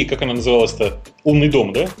развитие идеи, как она называлась-то, умный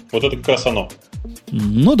дом, да? Вот это как раз оно.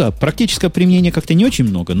 Ну да, практическое применение как-то не очень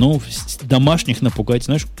много, но домашних напугать,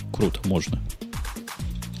 знаешь, круто, можно.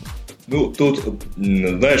 Ну, тут,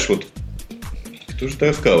 знаешь, вот кто же ты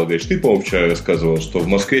рассказывал? Говоришь, ты, по-моему, вчера рассказывал, что в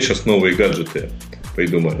Москве сейчас новые гаджеты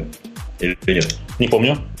придумали. Или нет? Не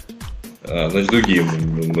помню. Значит, другие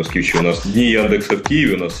москвичи. У нас дни Яндекса в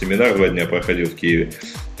Киеве, у нас семинар 2 дня проходил в Киеве.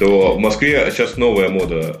 То в Москве сейчас новая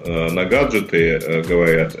мода на гаджеты,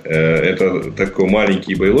 говорят. Это такой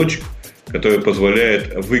маленький брелочек, который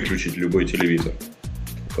позволяет выключить любой телевизор.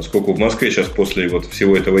 Поскольку в Москве сейчас после вот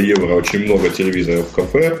всего этого евро очень много телевизоров в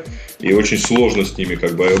кафе, и очень сложно с ними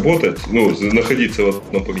как бы работать, находиться в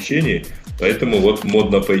одном помещении, поэтому вот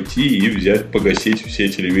модно пойти и взять, погасить все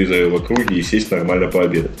телевизоры в округе и сесть нормально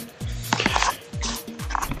пообедать.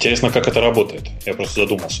 Интересно, как это работает. Я просто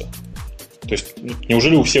задумался. То есть,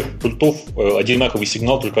 неужели у всех пультов одинаковый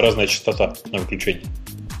сигнал, только разная частота на выключение?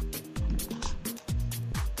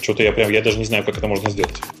 Что-то я даже не знаю, как это можно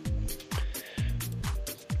сделать.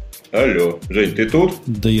 Алло, Жень, ты тут?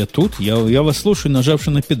 Да я тут. Я вас слушаю, нажавши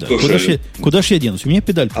на педаль. Куда ж я денусь? У меня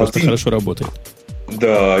педаль просто хорошо работает.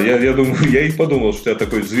 Да, я думаю, я и подумал, что у тебя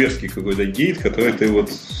такой зверский какой-то гейт, который ты вот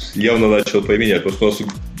явно начал применять. Просто у нас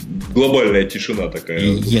глобальная тишина такая.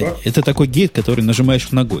 Это такой гейт, который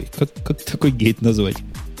нажимаешь ногой. Как такой гейт назвать?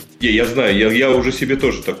 Я знаю, я уже себе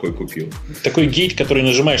тоже такой купил. Такой гейт, который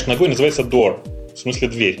нажимаешь ногой, называется door. В смысле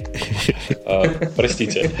дверь.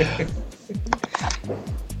 Простите.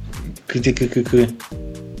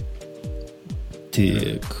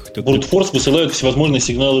 Brute Force высылают всевозможные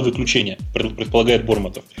сигналы выключения, предполагает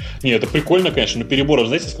Бормотов. Не, это прикольно, конечно, но переборов,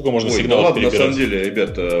 знаете, сколько можно сигналов перебирать? На самом деле,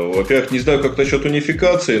 ребята, во-первых, не знаю, как насчет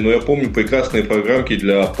унификации, но я помню прекрасные программки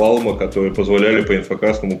для Palma, которые позволяли по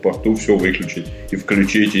инфракрасному порту все выключить и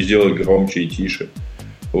включить, и сделать громче и тише.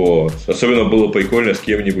 Вот. Особенно было прикольно с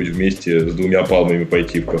кем-нибудь вместе с двумя палмами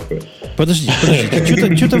пойти в кафе. Подождите,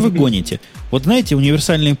 что-то вы гоните. Вот знаете,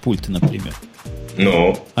 универсальные пульты, например.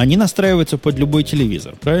 Они настраиваются под любой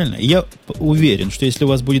телевизор, правильно? Я уверен, что если у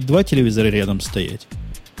вас будет 2 телевизора рядом стоять,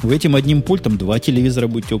 вы этим одним пультом 2 телевизора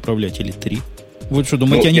будете управлять или 3. Вот что,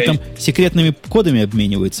 думаете, они там секретными кодами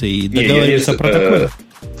обмениваются и договариваются о протоколах?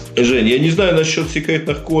 Жень, я не знаю насчет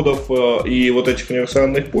секретных кодов и вот этих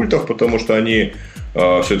универсальных пультов, потому что они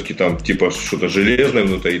все-таки там типа что-то железное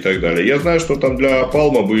внутри и так далее. Я знаю, что там для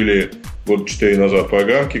Palma были год 4 назад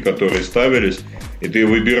программки, которые ставились, и ты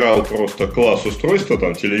выбирал просто класс устройства,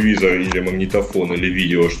 там телевизор или магнитофон или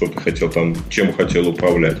видео, что ты хотел там, чем хотел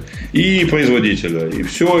управлять, и производителя, и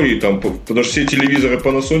все, и там, потому что все телевизоры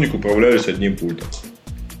Panasonic управлялись одним пультом.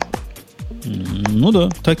 Ну да,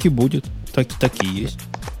 так и будет, так и есть.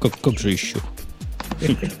 Как же еще?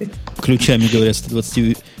 Ключами, говорят,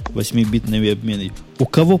 128-битными обменами. У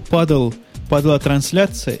кого падала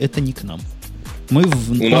трансляция, это не к нам. Мы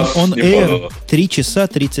в on air 3 часа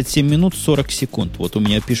 37 минут 40 секунд. Вот у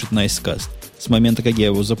меня пишет Nicecast. С момента, как я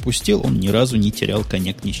его запустил, он ни разу не терял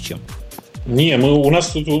коннект ни с чем. Не, у нас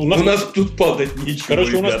тут падать ничего.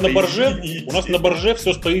 Короче, ребята, у нас на борже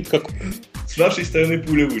все стоит как... С нашей стороны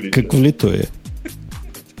пуля вылетела. Как влитое.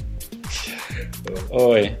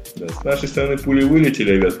 Ой. Да, с нашей стороны пули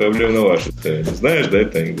вылетели, ребят, проблема на вашей стороне. Знаешь, да,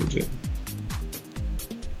 это анекдот, Жень?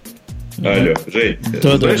 Алло, Жень,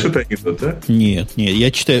 знаешь это анекдот, да? Нет,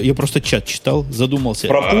 я читаю, я просто чат читал, задумался.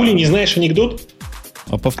 Про пули не знаешь анекдот?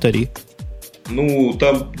 А повтори. Ну,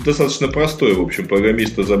 там достаточно простой, в общем,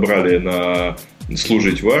 программиста забрали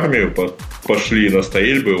служить в армию, пошли на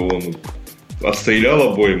стрельбы, он отстрелял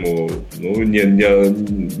обойму,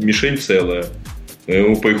 мишень целая.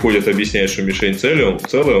 Ему приходят объяснять, что мишень целая,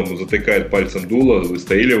 он затыкает пальцем дуло,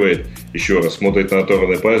 выстреливает, еще раз смотрит на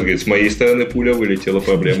оторванный палец, говорит, с моей стороны пуля вылетела,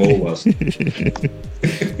 проблема у вас.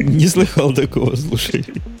 Не слыхал такого, слушай.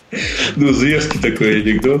 Зверский такой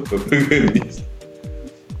анекдот.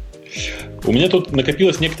 У меня тут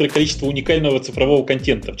накопилось некоторое количество уникального цифрового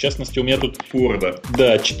контента. В частности, у меня тут... Порно.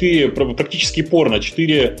 Да, практически порно.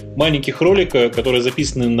 4 маленьких ролика, которые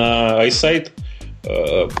записаны на iSight,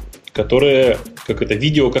 которые,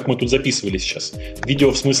 видео, как мы тут записывали сейчас.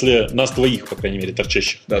 Видео в смысле нас двоих, по крайней мере,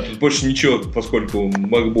 торчащих. Да, тут больше ничего, поскольку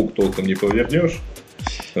MacBook толком не повернешь.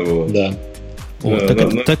 Вот. Да.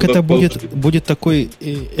 Так это будет такой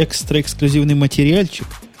экстра-эксклюзивный материальчик,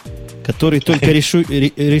 который только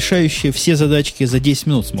решающие все задачки за 10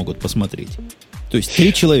 минут смогут посмотреть. То есть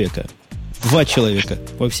 3 человека, 2 человека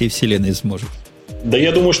во всей вселенной сможет. Да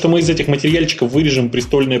я думаю, что мы из этих материальчиков вырежем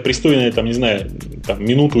пристойное, там, не знаю, там,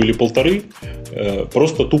 минуту или полторы,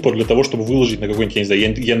 просто тупо для того, чтобы выложить на какой-нибудь, я не знаю,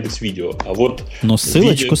 Яндекс.Видео. Но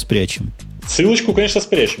ссылочку спрячем. Ссылочку, конечно,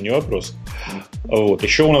 спрячем, не вопрос. Вот.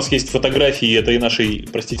 Еще у нас есть фотографии этой нашей,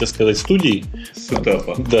 простите сказать, студии.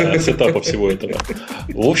 Сетапа. Да, сетапа всего этого.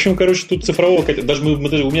 В общем, короче, тут цифрового... у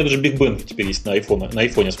меня даже Big Bang теперь есть на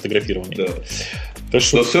айфоне сфотографированный. Да.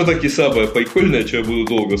 Но все-таки самое прикольное, что я буду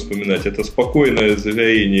долго вспоминать, это спокойное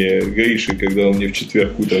заверение Гриши, когда он мне в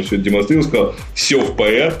четверг утром все это демонстрировал, сказал, все в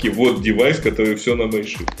порядке, вот девайс, который все на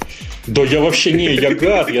мыши. Да я вообще я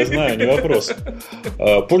гад, я знаю, не вопрос.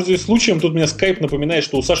 Пользуясь случаем, тут меня скайп напоминает,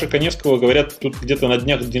 что у Саши Коневского, говорят, тут где-то на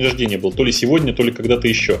днях день рождения был. То ли сегодня, то ли когда-то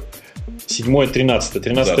еще. 7-13.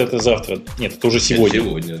 13 это завтра. Нет, это уже сегодня.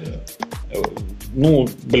 Сегодня, да. Ну,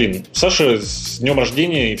 блин, Саша с днем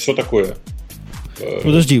рождения и все такое.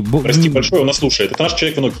 Подожди. Прости большое, он нас слушает. Это наш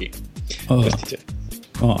человек в Nokia. Простите.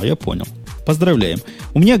 Я понял. Поздравляем.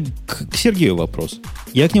 У меня к Сергею вопрос.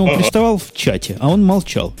 Я к нему приставал в чате, а он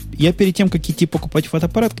молчал. Я перед тем, как идти покупать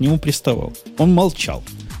фотоаппарат, к нему приставал. Он молчал.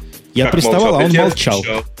 Я приставал, а он молчал.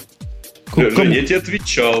 Жень, я тебе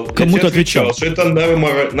отвечал. Кому ты отвечал? Что это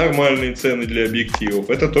нормальные цены для объективов.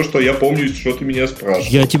 Это то, что я помню, что ты меня спрашивал.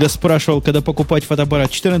 Я тебя спрашивал, когда покупать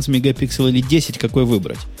фотоаппарат 14 мегапикселей или 10, какой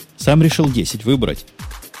выбрать. Сам решил 10 выбрать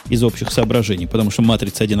из общих соображений, потому что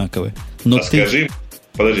матрицы одинаковые. Но скажи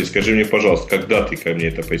мне, пожалуйста, когда ты ко мне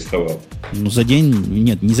это приставал? Ну, за день,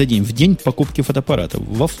 нет, не за день, в день покупки фотоаппарата.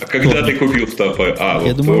 Во вторник. А когда ты купил фотоаппарат?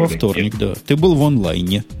 Я думаю, во вторник, да. Ты был в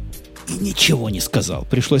онлайне и ничего не сказал,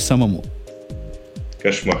 пришлось самому.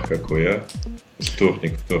 Кошмар какой, а?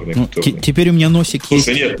 Вторник. Теперь у меня носик есть.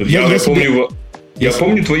 Слушай, нет, я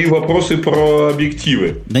помню твои вопросы про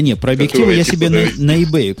объективы. Да не, про объективы я себе на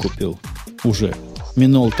eBay купил уже.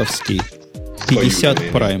 Минолтовский 50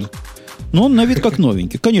 Prime. Но он на вид как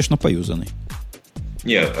новенький. Конечно, поюзанный.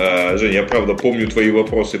 Нет, Жень, я правда помню твои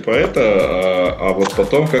вопросы про это, а вот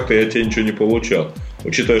потом как-то я тебе ничего не получал.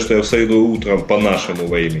 Учитывая, что я в среду утром по нашему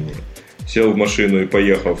времени сел в машину и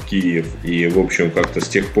поехал в Киев, и, в общем, как-то с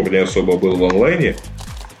тех пор не особо был в онлайне,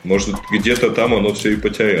 может, где-то там оно все и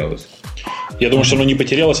потерялось. Я думаю, что оно не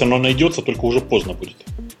потерялось, оно найдется, только уже поздно будет.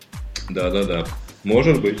 Да.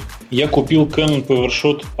 Может быть. Я купил Canon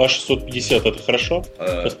PowerShot A650. Это хорошо?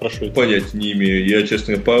 Я спрашиваю. Понять не имею. Я,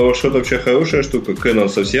 честно, PowerShot вообще хорошая штука. Canon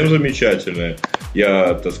совсем замечательная.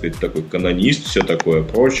 Я, так сказать, такой канонист, все такое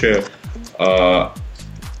прочее.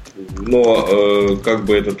 Но, как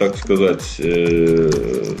бы это так сказать,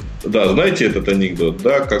 да, знаете этот анекдот,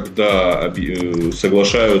 да, когда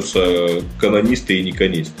соглашаются канонисты и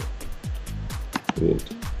неканисты. Вот.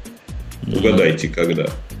 Угадайте, когда.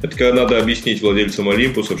 Это когда надо объяснить владельцам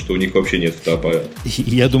Олимпусов, что у них вообще нет фотоаппарата.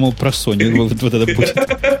 Я думал про Sony. Вот это будет.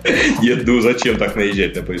 Нет, ну зачем так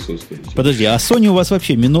наезжать на присутствие? Подожди, а Sony у вас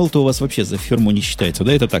вообще, Minolta у вас вообще за фирму не считается,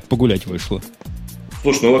 да? Это так, погулять вышло.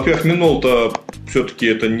 Слушай, ну, во-первых, Minolta все-таки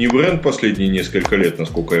это не бренд последние несколько лет,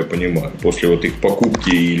 насколько я понимаю. После вот их покупки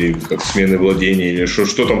или как смены владения, или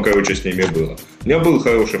что там, короче, с ними было. У меня был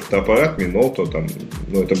хороший фотоаппарат Minolta, там,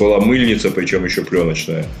 ну, это была мыльница, причем еще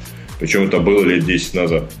пленочная. Причем это было лет 10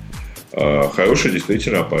 назад. Хороший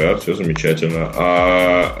действительно аппарат, все замечательно.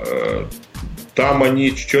 Там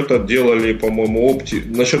они что-то делали, по-моему,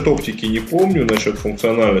 насчет оптики не помню, насчет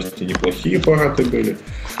функциональности неплохие аппараты были.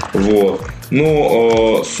 Вот.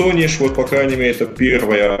 Но Sony, вот, по крайней мере, это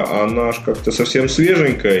первая, она ж как-то совсем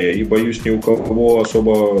свеженькая, и, боюсь, ни у кого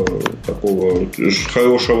особо такого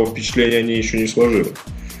хорошего впечатления о ней еще не сложилось.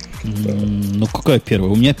 Ну, какая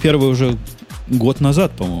первая? У меня первая уже год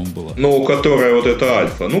назад, по-моему, была. Ну, которая вот эта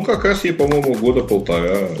альфа. Ну, как раз ей, по-моему, года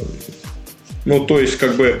полтора. Ну, то есть,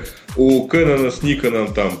 как бы у Canon с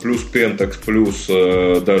Nikon там плюс Pentax, плюс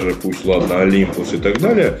даже пусть, ладно, Olympus и так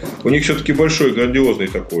далее, у них все-таки большой, грандиозный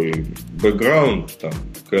такой бэкграунд. Там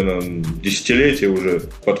Canon десятилетия уже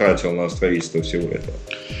потратил на строительство всего этого.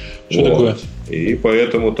 Что такое? И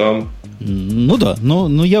поэтому там... Ну да,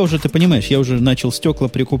 но я уже, ты понимаешь, я уже начал стекла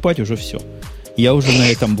прикупать, уже все. Я уже на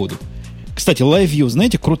этом буду. Кстати, Live View,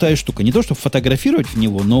 знаете, крутая штука. Не то, чтобы фотографировать в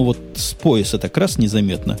него, но вот с пояса так раз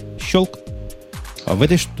незаметно. Щелк. А в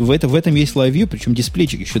этом есть Live View, причем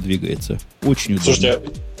дисплейчик еще двигается. Очень удобно. Слушайте,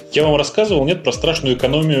 я вам рассказывал, нет, про страшную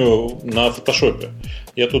экономию на фотошопе.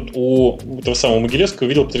 Я тут у этого самого Могилевского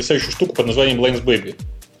видел потрясающую штуку под названием Lens Baby.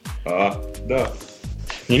 Да.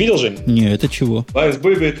 Не видел, Жень? Не, это чего? Lens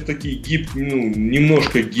Baby это такие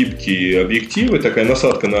немножко гибкие объективы, такая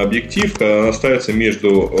насадка на объектив, когда она ставится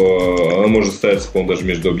она может ставиться, по-моему, даже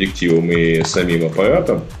между объективом и самим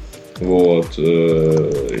аппаратом, вот,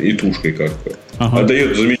 и тушкой как бы. Ага.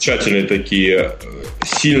 Отдает замечательные такие,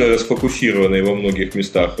 сильно расфокусированные во многих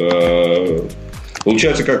местах.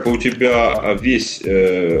 Получается, как у тебя весь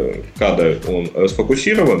кадр, он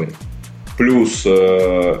расфокусированный, плюс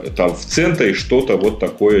там в центре что-то вот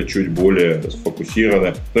такое чуть более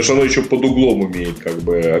сфокусированное. Потому что оно еще под углом имеет как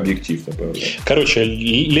бы объектив, например. Короче,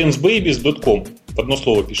 lensbabies.com. Одно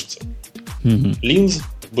слово пишется.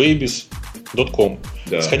 lensbabies.com.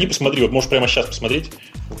 Да. Сходи, посмотри. Вот можешь прямо сейчас посмотреть.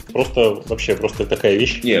 Просто такая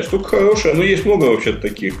вещь. Нет, штука хорошая. Но есть много вообще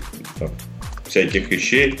таких там, всяких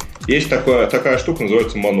вещей. Есть такая штука,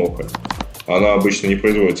 называется монокль. Она обычно не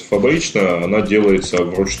производится фабрично, она делается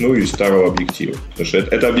вручную из старого объектива. Потому что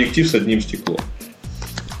это объектив с одним стеклом.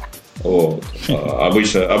 Вот.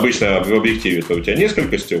 Обычно в объективе-то у тебя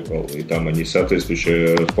несколько стекол, и там они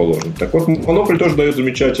соответствующе расположены. Так вот, монокль тоже дает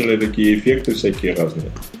замечательные такие эффекты всякие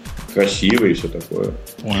разные. Красивые и все такое.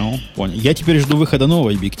 Понял. Я теперь жду выхода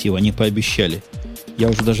нового объектива, они пообещали. Я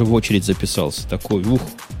уже даже в очередь записался. Такой,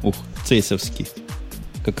 цейсовский.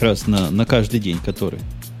 Как раз на каждый день, который...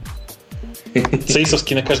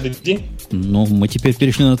 Цейсовский на каждый день? Ну, мы теперь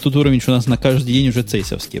перешли на тот уровень, что у нас на каждый день уже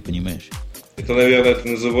цейсовские, понимаешь? Это, наверное, ты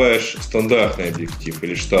называешь стандартный объектив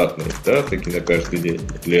или штатный, да, таки на каждый день?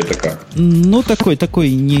 Или это как? Ну,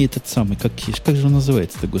 такой не этот самый, как же он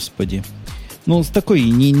называется-то, господи? Ну, такой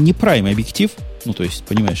не прайм объектив, ну, то есть,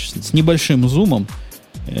 понимаешь, с небольшим зумом,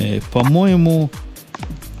 по-моему,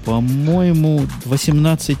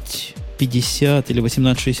 1850 или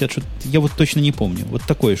 1860, что-то, я вот точно не помню. Вот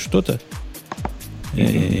такое что-то.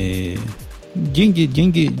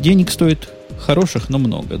 Денег стоит хороших, но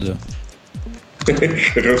много, да.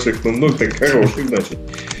 Хороших, но много, так хороших, значит.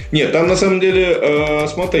 Нет, там на самом деле,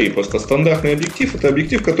 смотри, просто стандартный объектив — это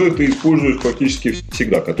объектив, который ты используешь практически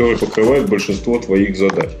всегда, который покрывает большинство твоих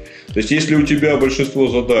задач. То есть, если у тебя большинство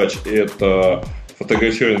задач — это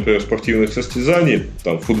фотографирование, например, спортивных состязаний,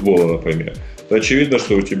 там, футбола, например, то очевидно,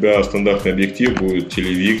 что у тебя стандартный объектив будет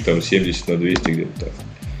телевик, там, 70/200 где-то так.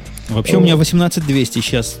 Вообще у меня 18-200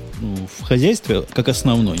 сейчас в хозяйстве, как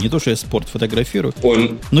основной. Не то, что я спорт фотографирую,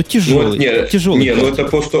 но тяжелый. Тяжелый. Ну это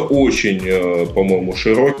просто очень, по-моему,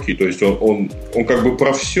 широкий. То есть он как бы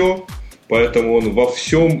про все, поэтому он во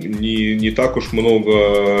всем не так уж много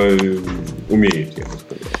умеет, я бы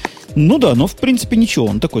сказал. Ну да, но в принципе ничего.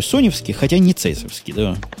 Он такой соневский, хотя не цейсовский,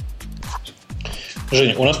 да.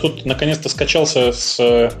 Женя, у нас тут наконец-то скачался с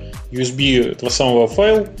USB этого самого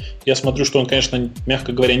файл. Я смотрю, что он, конечно,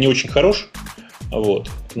 мягко говоря, не очень хорош. Вот.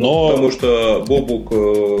 Но... Потому что Бобук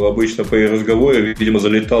обычно при разговоре, видимо,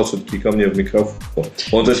 залетал все-таки ко мне в микрофон.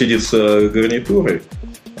 Он-то сидит с гарнитурой,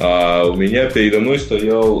 а у меня передо мной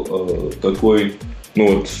стоял такой,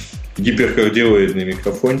 гиперкардиоидный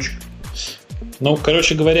микрофончик. Ну,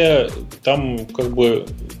 короче говоря, там как бы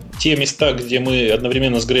те места, где мы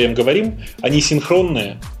одновременно с Греем говорим, они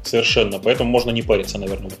синхронные совершенно, поэтому можно не париться,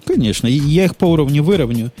 наверное. Конечно, я их по уровню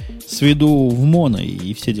выровню, сведу в моно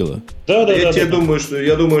и все дела. Я думаю,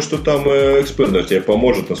 что там экспендер тебе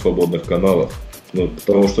поможет на свободных каналах,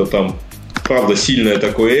 потому что там, правда, сильное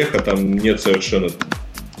такое эхо, там нет совершенно...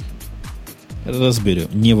 Разберем.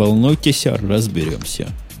 Не волнуйтесь, разберемся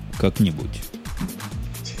как-нибудь.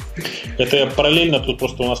 Это я параллельно, тут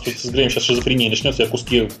просто у нас тут с Греем сейчас шизофрения начнется, я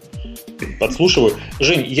куски подслушиваю.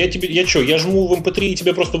 Жень, я жму в MP3 и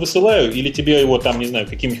тебе просто высылаю, или тебе его там, не знаю,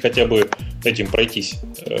 каким-нибудь хотя бы этим пройтись?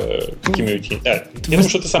 Какими-нибудь... я думаю,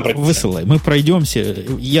 что ты сам пройдешь. Высылай, мы пройдемся.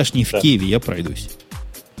 Я ж не в Киеве, я пройдусь.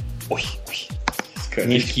 Ой.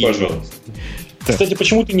 Скажите, не в Киеве. Пожалуйста. Кстати,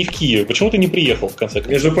 почему ты не в Киеве? Почему ты не приехал, в конце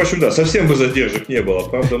концов? Между прочим, да, совсем бы задержек не было.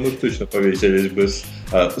 Правда, мы точно повесились без...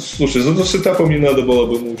 Слушай, зато с этапом не надо было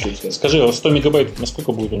бы мучиться. Скажи, а 100 мегабайт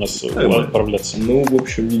насколько будет у нас отправляться? Ну, в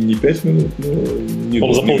общем, не 5 минут, но...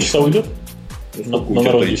 Он за полчаса уйдет? На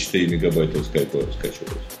народе 4 мегабайта у скайпа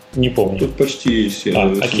скачивалось. Не помню. Тут почти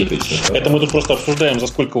симметрично. Это мы тут просто обсуждаем, за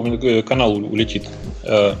сколько канал улетит.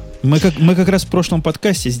 Мы как раз в прошлом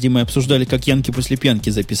подкасте с Димой обсуждали, как Янки после пьянки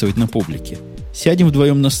записывать на публике. Сядем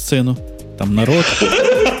вдвоем на сцену, там народ,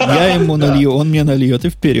 я ему налью, он мне нальет, и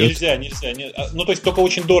вперед. Нельзя. Ну, то есть только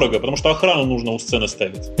очень дорого, потому что охрану нужно у сцены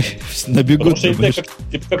ставить. Набегут. Потому что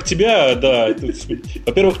как тебя, да.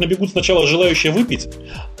 Во-первых, набегут сначала желающие выпить,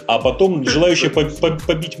 а потом желающие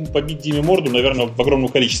побить Диме морду, наверное, в огромном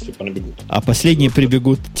количестве понабегут. А последние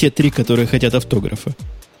прибегут те 3, которые хотят автографа.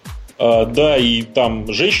 Да, и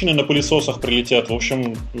там женщины на пылесосах прилетят. В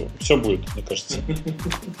общем, все будет, мне кажется.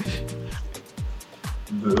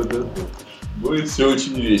 Да. Будет все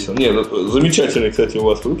очень весело. Замечательный, кстати, у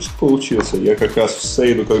вас выпуск получился. Я как раз в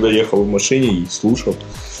среду, когда ехал в машине и слушал,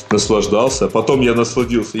 наслаждался. Потом я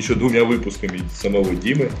насладился еще 2 выпусками самого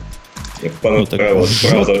Димы. Мне понравилась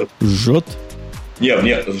фраза. Жжет? Нет,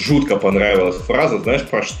 мне жутко понравилась фраза, знаешь,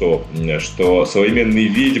 про что? Что современные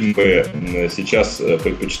ведьмы сейчас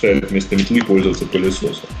предпочитают вместо метлы пользоваться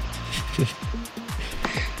пылесосом.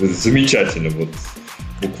 Замечательно, вот.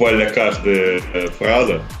 Буквально каждая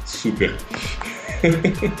фраза супер.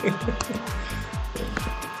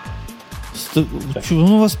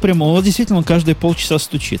 У вас прямо, у вас действительно каждые полчаса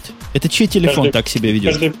стучит. Это чей телефон так себя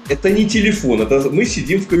ведет? Это не телефон, это мы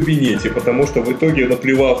сидим в кабинете, потому что в итоге,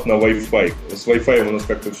 наплевав на Wi-Fi, с Wi-Fi у нас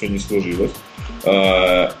как-то все не сложилось,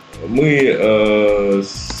 мы,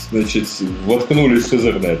 значит, воткнулись с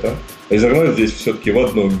Ethernet. Ethernet здесь все-таки в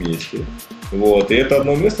одном месте. Вот. И это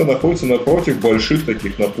одно место находится напротив больших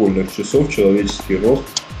таких напольных часов, человеческий рост.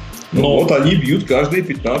 Вот они бьют каждые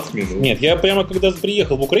 15 минут. Нет, я прямо когда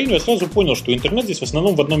приехал в Украину, я сразу понял, что интернет здесь в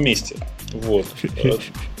основном в одном месте. Вот.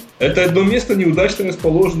 Это одно место неудачно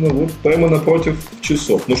расположено вот прямо напротив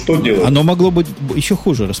часов. Ну что делать? Оно могло быть еще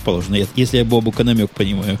хуже расположено, если я Бобука намек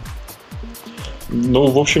понимаю. Ну,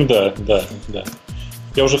 в общем, да.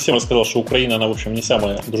 Я уже всем рассказал, что Украина, она, в общем, не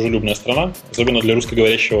самая дружелюбная страна, особенно для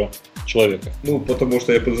русскоговорящего человека. Ну, потому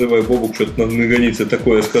что я подозреваю, Бобук что-то на границе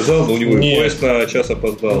такое сказал, но у него и поезд на час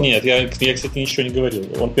опоздал. Нет, я, кстати, ничего не говорил.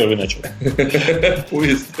 Он первый начал.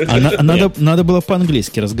 Поезд. Надо было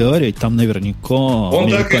по-английски разговаривать, там наверняка он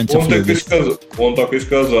так и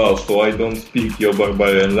сказал, что I don't speak your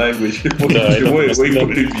barbarian language, после чего его и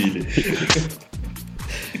полюбили.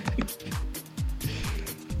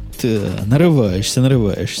 Да, нарываешься.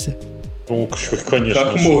 Ну, конечно.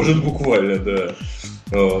 Как может, буквально, да.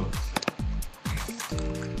 Вот.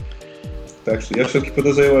 Так что я все-таки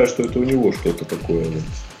подозреваю, что это у него что-то такое.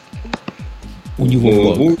 У него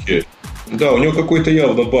ноутбуке. Да, у него какой-то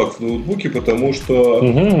явно баг в ноутбуке, потому что... У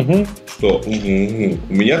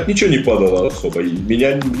меня ничего не падало особо.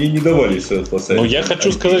 Мне не давали совершенно. Но я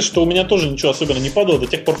хочу сказать, что у меня тоже ничего особенно не падало до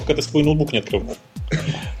тех пор, пока ты свой ноутбук не открыл.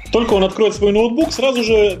 Только он откроет свой ноутбук, сразу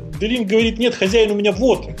же Делинк говорит: нет, хозяин у меня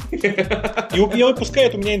вот. И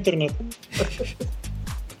выпускает у меня интернет.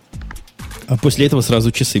 А после этого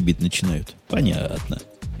сразу часы бить начинают. Понятно.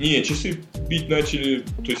 Не, часы бить начали,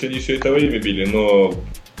 то есть они все это время били, но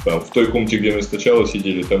там, в той комнате, где мы сначала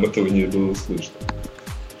сидели, там этого не было слышно.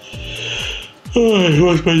 Ой,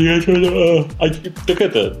 господи, так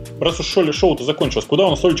это, раз уж шоу-то закончилось, куда у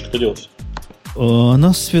нас Олечка-то делась?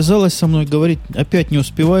 Она связалась со мной, говорит: опять не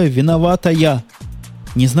успеваю, виновата я.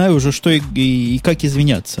 Не знаю уже, что и как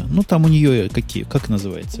извиняться. Ну, там у нее как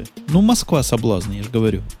называется? Ну, Москва соблазн, я же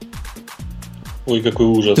говорю. Ой, какой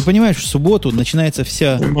ужас. Ты понимаешь, в субботу начинается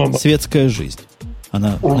вся светская жизнь.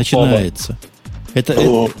 Она начинается.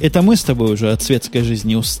 Это мы с тобой уже от светской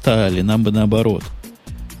жизни устали, нам бы наоборот.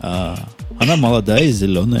 А она молодая и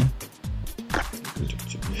зеленая.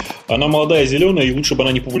 Она молодая, зеленая, и лучше бы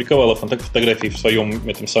она не публиковала фотографии в своем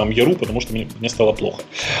этом самом Яру, потому что мне стало плохо.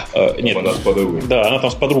 Нет, она с подругой. Да, она там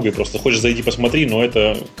с подругой просто. Хочешь, зайди посмотри, но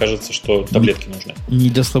это кажется, что таблетки нужны. Не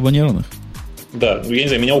для слабонервных? Да, я не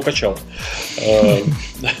знаю, меня укачало.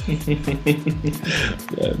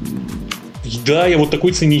 Да, я вот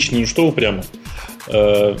такой циничный, ну что вы прямо.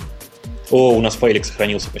 О, у нас файлик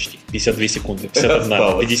сохранился почти. 52 секунды,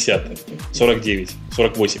 51, 50, 49,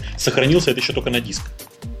 48. Сохранился это еще только на диск.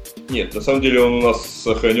 Нет, на самом деле он у нас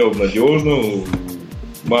сохранен надежно.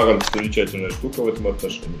 Маран замечательная штука в этом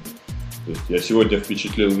отношении. То есть я сегодня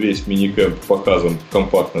впечатлил весь миникэмп показом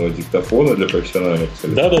компактного диктофона для профессиональных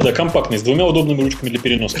целей. Да, компактный, с двумя удобными ручками для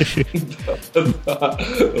переноски.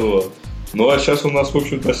 Ну а сейчас у нас, в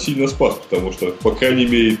общем-то, сильно спас, потому что, по крайней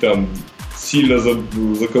мере, там сильно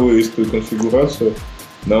заковыристую конфигурацию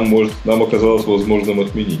нам оказалось возможным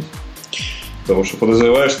отменить. Потому что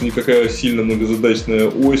подозреваешь, что никакая сильно многозадачная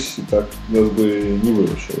ось так нас бы не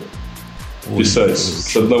выручила. Писать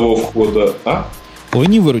с одного входа. Ой,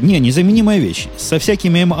 незаменимая вещь. Со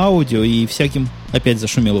всяким М-аудио и всяким... Опять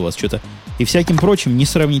зашумело у вас что-то. И всяким прочим не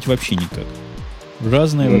сравнить вообще никак.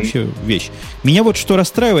 Разная вообще вещь. Меня вот что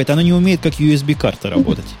расстраивает, она не умеет как USB-карта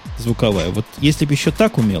работать. Звуковая. Вот если бы еще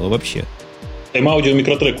так умела вообще. М-аудио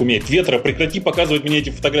микротрек умеет. Ветра, прекрати показывать мне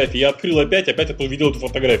эти фотографии. Я открыл опять это увидел эту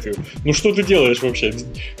фотографию. Ну что ты делаешь вообще?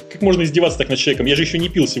 Как можно издеваться так над человеком? Я же еще не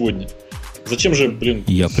пил сегодня. Зачем же, блин?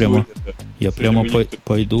 Я прямо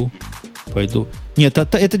пойду. Нет,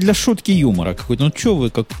 это для шутки юмора какой-то. Ну что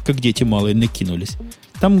вы, как дети малые, накинулись?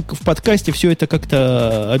 Там в подкасте все это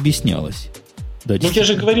как-то объяснялось. Да, ну я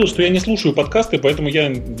же говорил, что я не слушаю подкасты, поэтому я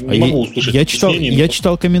не могу услышать. Я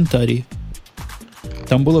читал комментарии.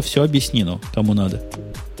 Там было все объяснено, кому надо.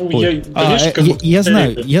 Я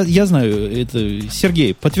знаю, это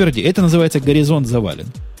Сергей, подтверди, это называется горизонт завален.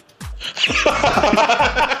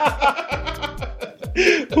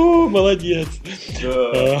 О, молодец.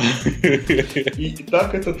 И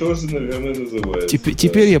так это тоже, наверное, называется.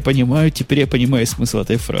 Теперь я понимаю смысл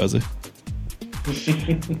этой фразы.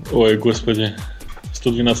 Ой, господи.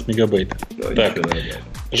 112 мегабайт. Так,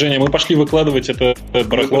 Женя, мы пошли выкладывать это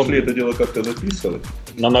барахло. Мы пошли это дело как-то записывать.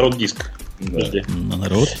 На народ диск. Подожди.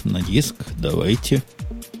 На диск, давайте.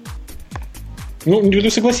 Ну, ты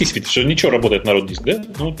согласись, ведь что ничего работает народ диск, да?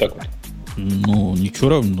 Ну, вот так вот. Ну,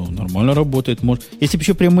 ничего, нормально работает. Если бы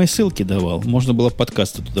еще прямые ссылки давал, можно было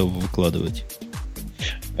подкасты туда выкладывать.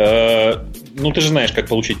 Ну, ты же знаешь, как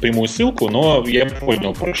получить прямую ссылку, но я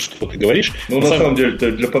понял, что ты говоришь. Ну, на самом деле,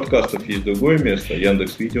 для подкастов есть другое место.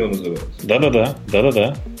 Яндекс.Видео называется. Да.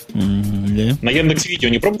 На Яндекс.Видео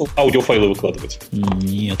не пробовал аудиофайлы выкладывать?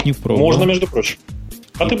 Нет, не пробовал. Можно, между прочим.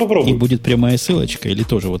 А ты попробуй. И будет прямая ссылочка или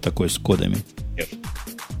тоже вот такой с кодами? Нет.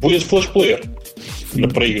 Будет флешплеер для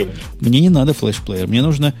проигрывания. Мне не надо флешплеер, мне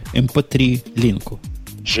нужно MP3 линку.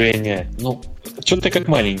 Женя, что ты как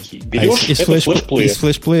маленький? Берешь из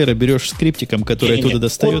флешплеера берешь скриптиком, который оттуда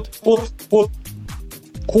достает.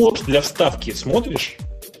 Код для вставки смотришь?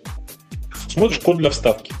 Смотришь код для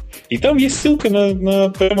вставки. И там есть ссылка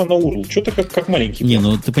прямо на URL. Что-то как маленький. Не,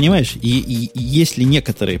 ну ты понимаешь, и если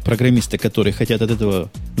некоторые программисты, которые хотят от этого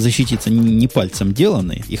защититься, не пальцем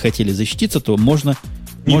деланные, и хотели защититься, то можно...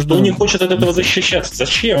 Никто не хочет от этого защищаться.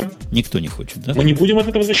 Зачем? Никто не хочет, да? Мы не будем от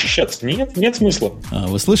этого защищаться. Нет смысла.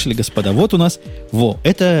 Вы слышали, господа? Вот у нас...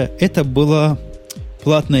 Это была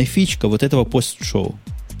платная фичка вот этого пост-шоу.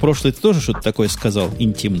 В прошлый ты тоже что-то такое сказал,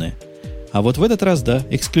 интимное. А вот в этот раз, да,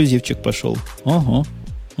 эксклюзивчик пошел. Ого.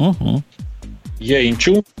 Я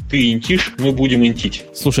инчу, ты интишь, мы будем интить.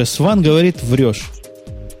 Слушай, Сван говорит, врешь.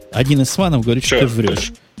 Один из Сванов говорит, что ты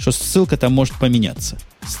врешь. Что ссылка там может поменяться.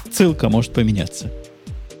 Ссылка может поменяться.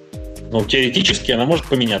 Ну, теоретически она может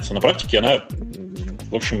поменяться. На практике она,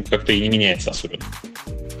 в общем, как-то и не меняется особенно.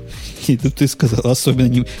 И тут ты сказал,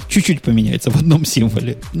 особенно чуть-чуть поменяется в одном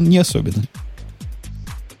символе. Не особенно.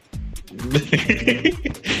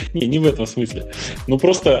 Не в этом смысле. Ну,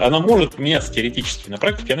 просто она может меняться теоретически. На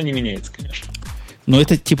практике она не меняется, конечно. Но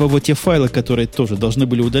это типа вот те файлы, которые тоже должны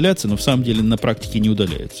были удаляться, но в самом деле на практике не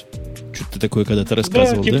удаляются. Что-то ты такое когда-то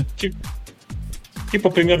рассказывал, да? Типа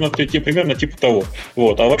примерно типа того.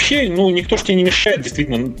 Вот. А вообще, никто же тебе не мешает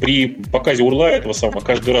действительно при показе урла этого самого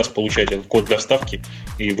каждый раз получать этот код для вставки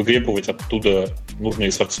и выгребывать оттуда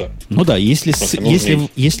нужные сорца. Ну да,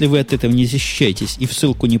 если вы от этого не защищаетесь и в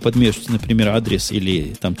ссылку не подмешиваете, например, адрес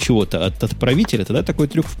или там чего-то от отправителя, тогда такой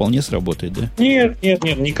трюк вполне сработает, да? Нет,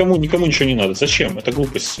 никому ничего не надо. Зачем? Это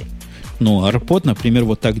глупость все. Ну, ARPod, например,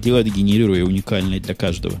 вот так делает, генерируя уникальное для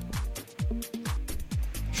каждого.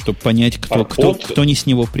 Чтобы понять, кто не с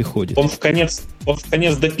него приходит. Он в конец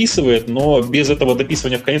дописывает, но без этого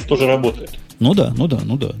дописывания в конец тоже работает. Ну да.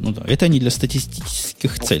 Это они для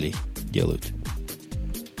статистических целей делают.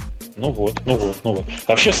 Ну вот.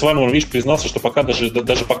 Вообще, Сван, он, видишь, признался, что пока даже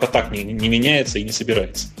пока так не меняется и не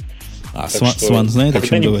собирается. А Сван знает, о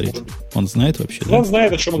чем говорит? Он знает вообще, Сван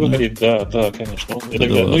знает, о чем он говорит, да, конечно.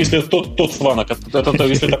 Ну, если тот Сван,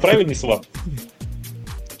 если это правильный Сван,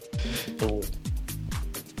 то...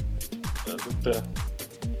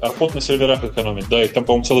 ARPod на серверах экономит. Да, их там,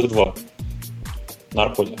 по-моему, целых 2 на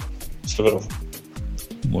ARPod серверов.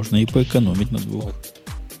 Можно и поэкономить на 2.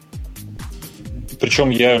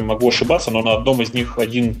 Причем я могу ошибаться, но на одном из них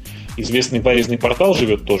один известный варезный портал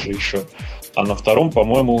живет тоже еще, а на втором,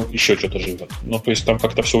 по-моему, еще что-то живет. Ну, то есть там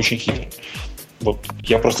как-то все очень хитро. Вот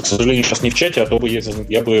я просто, к сожалению, сейчас не в чате, а то бы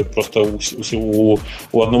я бы просто у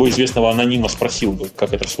одного известного анонима спросил бы,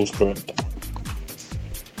 как это все устроено там.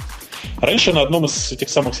 Раньше на одном из этих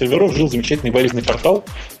самых серверов жил замечательный варезный портал,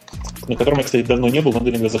 на котором я, кстати, давно не был,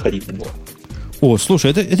 надо иногда заходить на него. О,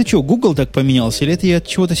 слушай, это что, Google так поменялся? Или это я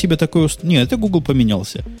чего-то себе такое... Нет, это Google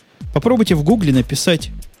поменялся. Попробуйте в Google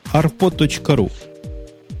написать arpod.ru.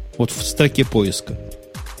 Вот в строке поиска.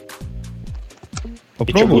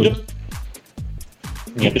 Попробуй.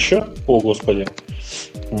 Нет еще? О, господи.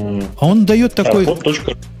 А он дает такой...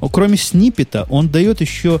 Кроме сниппета, он дает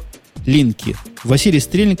еще... линки. Василий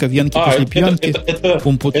Стрельников, Янки после пьянки,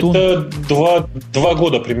 Умпутун. Это 2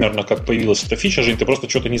 года примерно, как появилась эта фича, Жень, ты просто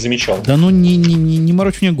что-то не замечал. Да не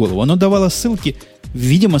морочь мне голову. Оно давало ссылки,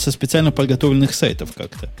 видимо, со специально подготовленных сайтов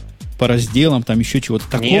как-то. По разделам, там еще чего-то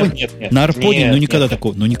такого. Нет, на ARPod,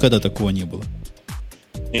 никогда такого не было.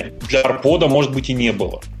 Нет, для ARPod, может быть, и не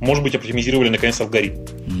было. Может быть, оптимизировали наконец алгоритм.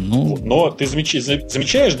 Но ты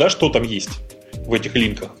замечаешь, да, что там есть в этих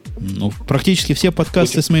линках? Ну, практически все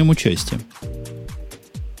подкасты с моим участием.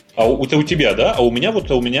 А у тебя, да? А у меня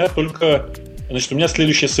только... Значит, у меня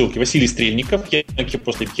следующие ссылки. Василий Стрельников, Янки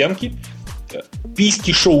после пьянки,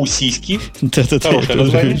 Письки, шоу, сиськи. Хорошее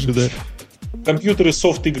название. Компьютеры,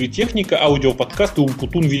 софт, игры, техника, аудиоподкасты,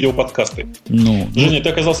 Умпутун, видеоподкасты. Женя, ты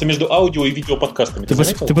оказался между аудио и видеоподкастами.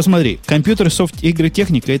 Ты посмотри. Компьютеры, софт, игры,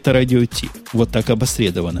 техника — это радио Ти. Вот так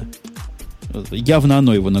обосредовано. Явно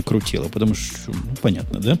оно его накрутило, потому что,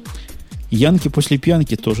 понятно, да? Янки после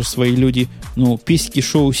пьянки тоже свои люди. Письки,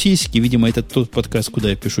 шоу, сиськи, видимо, это тот подкаст, куда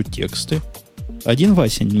я пишу тексты. Один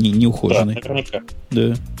Вася неухоженный. Да, наверняка.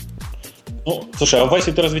 Да. Слушай, а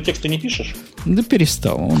Вася ты разве тексты не пишешь? Да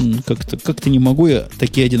перестал. Он как-то не могу я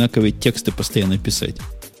такие одинаковые тексты постоянно писать.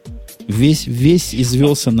 Весь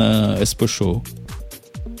извелся на СП-шоу.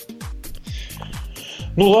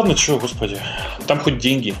 Ладно, чего, господи. Там хоть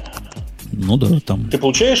деньги. Да, там. Ты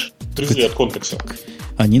получаешь призы от контекста?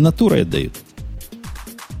 Они натурой отдают.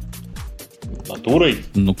 Натурой?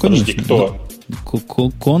 Конечно. Подожди, кто?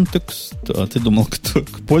 Контекст. А ты думал, кто?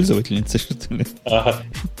 Пользовательница, что ли? Ага.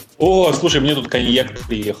 О, слушай, мне тут коньяк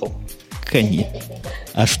приехал. Коньяк.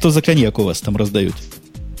 А что за коньяк у вас там раздают?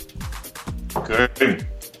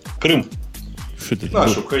 Крым. Что это?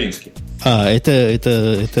 Наш украинский.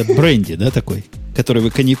 Это бренди, да, такой? который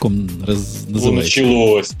вы коньяком называете.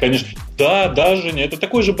 Началось, конечно. Да, даже это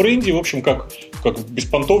такой же бренди, в общем, как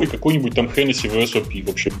беспонтовый какой-нибудь там Hennessy VSOP, в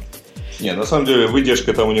общем. Не, на самом деле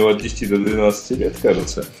выдержка там у него от 10 до 12 лет,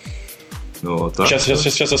 кажется. Вот,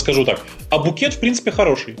 сейчас я скажу так. А букет, в принципе,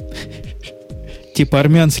 хороший. Типа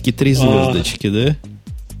армянские 3 звездочки, да?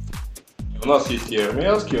 У нас есть и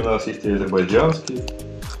армянский, у нас есть и азербайджанский.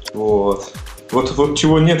 Вот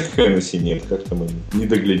чего нет, Hennessy нет. Как-то мы не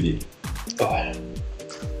доглядели.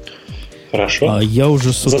 Хорошо. А я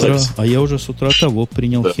уже с утра того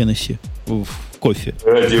принял Hennessy в кофе.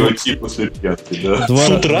 Радиотип после пятки, да.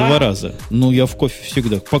 Два раза. Ну, я в кофе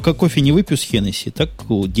всегда. Пока кофе не выпью с Hennessy, так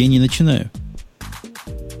день не начинаю.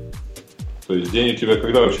 То есть день у тебя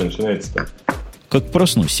когда вообще начинается-то? Как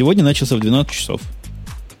проснусь. Сегодня начался в 12 часов.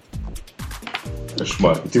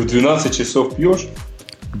 Кошмар. И ты в 12 часов пьешь?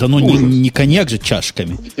 Да ну не коньяк же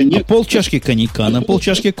чашками. А полчашки коньяка на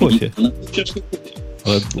полчашки кофе.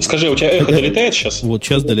 Скажи, у тебя эхо долетает сейчас? Вот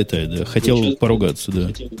сейчас долетает, да. Хотел поругаться, да.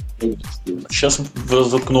 Сейчас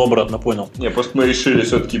заткну обратно, понял. Не, просто мы решили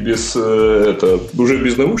все-таки уже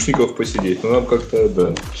без наушников посидеть, но нам как-то,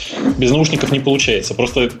 да. Без наушников не получается.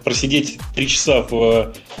 Просто просидеть 3 часа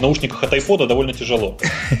в наушниках от айфона довольно тяжело.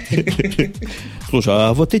 Слушай,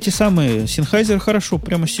 а вот эти самые Sennheiser хорошо,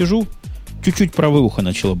 прямо сижу, чуть-чуть правое ухо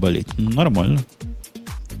начало болеть. Нормально.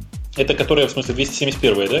 Это которая, в смысле,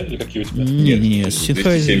 271, да? Или какие у тебя? Не,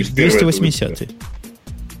 Sennheiser 280.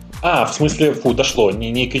 В смысле, дошло.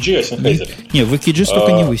 Не EKG, а Sennheiser. Не, в EKG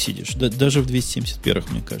столько не высидишь. Даже в 271,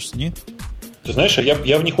 мне кажется, не? Ты знаешь,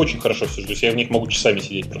 я в них очень хорошо сижу. Я в них могу часами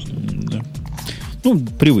сидеть просто. Да. Ну,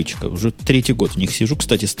 привычка. Уже 3-й год в них сижу,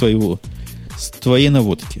 кстати, с твоей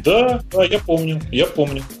наводки. Да, я помню.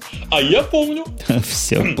 А я помню.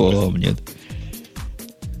 Все помнят.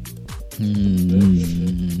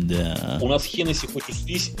 Да. У нас Hennessy хоть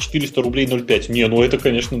услись 400 рублей 0,5. Не, ну это,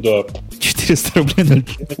 конечно, да. 400 рублей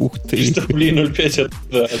 0,5. Ух ты. 400 рублей 0,5,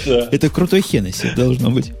 да. Это крутой Hennessy,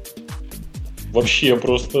 должно быть. Вообще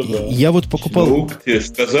просто, да. Я вот покупал... Ну, тебе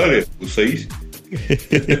сказали, усаись.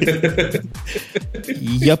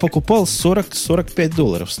 Я покупал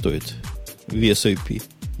 $40-45 стоит VSOP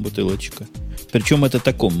бутылочка. Причем это в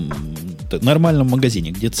таком нормальном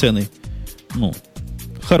магазине, где цены,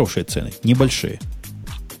 хорошие цены, небольшие.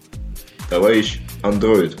 Товарищ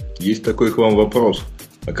Android, есть такой к вам вопрос.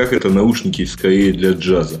 А как это наушники скорее для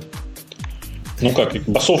джаза? Ну как,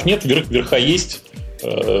 басов нет, верха есть.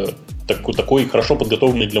 Такой хорошо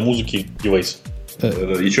подготовленный для музыки девайс.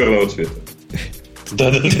 И черного цвета.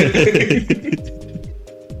 Да.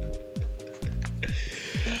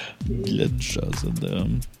 Для джаза, да.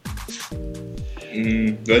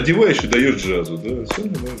 Одеваешь и даешь джазу, да? Все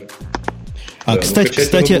нормально.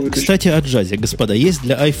 Кстати, о джазе, господа. Есть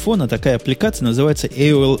для iPhone такая аппликация, называется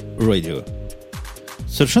AOL Radio.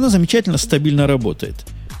 Совершенно замечательно, стабильно работает.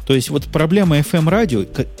 То есть вот проблема FM-радио,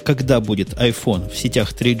 когда будет iPhone в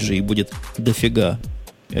сетях 3G и будет дофига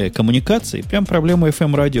коммуникаций, прям проблему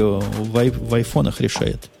FM-радио в айфонах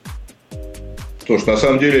решает. Слушай, на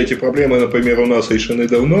самом деле эти проблемы, например, у нас решены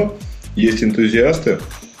давно. Есть энтузиасты.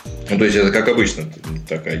 То есть это, как обычно,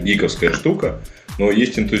 такая гиковская штука. Но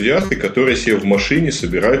есть энтузиасты, которые себе в машине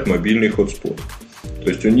собирают мобильный хотспот. То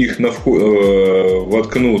есть у них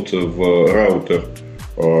воткнут в раутер...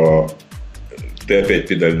 Ты опять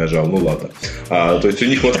педаль нажал, ну ладно. То есть у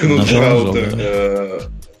них воткнут в раутер...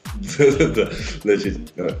 Значит,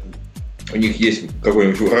 у них есть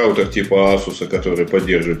какой-нибудь раутер типа Asus, который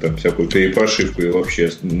поддерживает там всякую перепрошивку и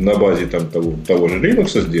вообще на базе там того же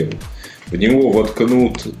Linux сделан. В него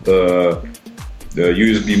воткнут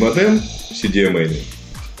USB модем CDMA.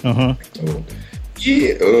 Ага. Вот.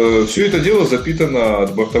 И все это дело запитано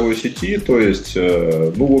от бортовой сети, то есть,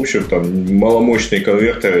 в общем, там маломощные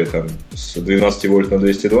конвертеры там, с 12 вольт на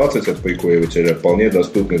 220 от прикуривателя вполне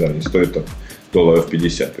доступны, там, не стоит там,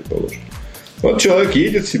 $50, предположим. Вот человек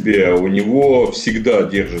едет себе, у него всегда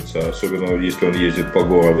держится, особенно если он ездит по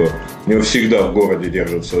городу, у него всегда в городе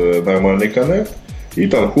держится нормальный коннект, и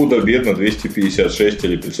там худо-бедно 256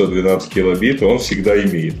 или 512 килобит он всегда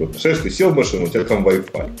имеет. Вот, представляешь, ты сел в машину, у тебя там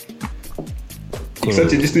Wi-Fi. И,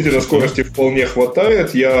 кстати, действительно, скорости вполне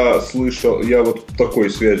хватает. Я вот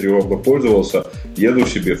такой связью ровно пользовался. Еду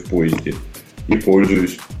себе в поезде и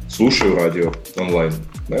пользуюсь. Слушаю радио онлайн.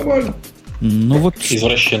 Нормально. Ну вот...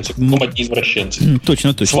 Извращенцы. Извращенцы.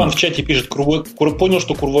 Точно. Сван в чате пишет, понял,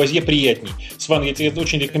 что курвуазье приятней. Сван, я тебе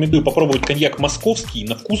очень рекомендую попробовать коньяк московский.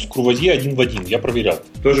 На вкус курвуазье 1 в 1. Я проверял.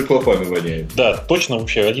 Тоже клопами воняет. Да, точно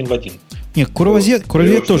вообще 1 в 1. Нет, курвуазье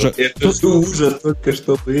тоже... Это все ужас,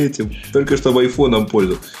 только чтобы айфоном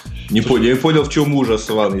пользоваться. Не понял, в чем ужас,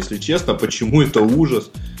 Сван, если честно. Почему это ужас?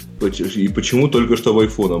 И почему только что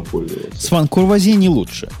айфоном пользоваться? Сван, Курвази не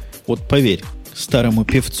лучше. Вот поверь, старому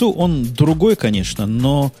певцу он другой, конечно,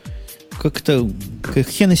 но как-то как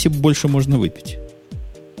Хеннесси больше можно выпить.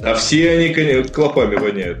 А все они, конечно, клопами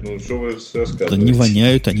воняют. Ну, что вы рассказываете? Да не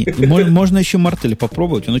воняют они. Можно еще мартель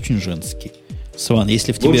попробовать, он очень женский. Сван,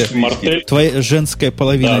 если в тебе твоя женская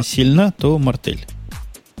половина сильна, то мартель.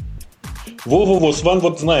 Во-во-во, Сван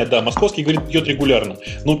вот знает, да, московский, говорит, пьет регулярно.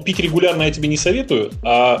 Ну, пить регулярно я тебе не советую,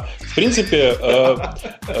 а в принципе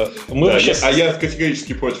мы да, вообще... я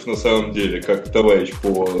категорически против, на самом деле, как товарищ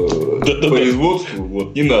по производству,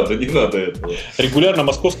 вот, не надо этого. Регулярно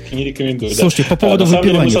московский не рекомендую. Слушайте, по поводу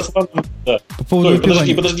выпивания. По поводу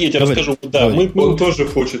выпивания. Подожди, я тебе расскажу. Да, он тоже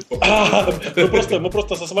хочет. Мы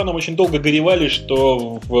просто со Сваном очень долго горевали,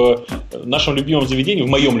 что в нашем любимом заведении, в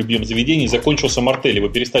моем любимом заведении закончился мартель, его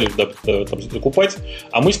перестали там закупать,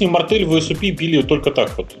 а мы с ним мартель в СУП пили только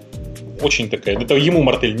так вот. Очень такая. Это ему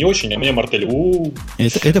мартель не очень, а мне мартель.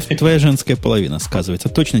 Это твоя женская половина, сказывается.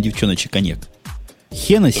 Точно девчоночий коньяк.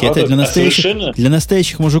 Хеннесси это для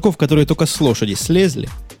настоящих мужиков, которые только с лошади слезли.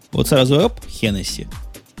 Вот сразу оп, Хеннесси.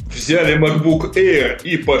 Взяли MacBook Air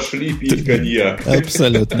и пошли пить коньяк.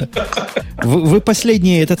 Абсолютно. Вы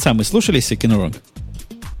последние этот самый слушали Second Wrong?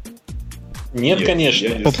 Нет, конечно.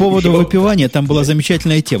 По поводу выпивания там была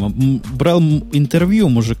замечательная тема. Брал интервью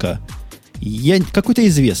мужика. Какой-то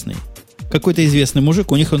известный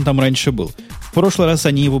мужик, у них он там раньше был. В прошлый раз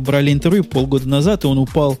они его брали интервью полгода назад, и он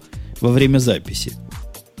упал во время записи.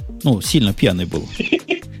 Ну, сильно пьяный был.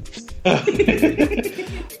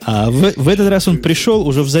 А в этот раз он пришел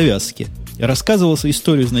уже в завязке. Рассказывал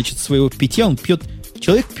историю, значит, своего питья.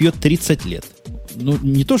 Человек пьет 30 лет. Ну,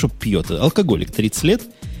 не то, что пьет, а алкоголик 30 лет.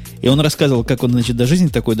 И он рассказывал, как он, значит, до жизни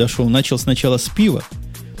такой дошел. Начал сначала с пива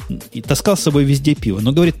и таскал с собой везде пиво.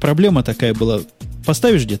 Но, говорит, проблема такая была.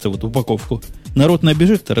 Поставишь где-то вот упаковку, народ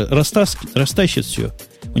набежит, растащит все.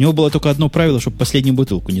 У него было только одно правило, чтобы последнюю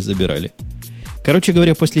бутылку не забирали. Короче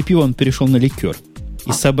говоря, после пива он перешел на ликер.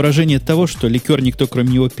 Из соображения того, что ликер никто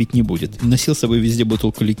кроме него пить не будет. Носил с собой везде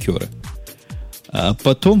бутылку ликера. А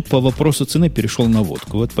потом по вопросу цены перешел на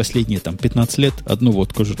водку. Вот последние там 15 лет одну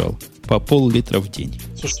водку жрал. По пол-литра в день.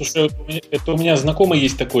 Слушай, это у меня знакомый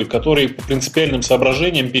есть такой, который по принципиальным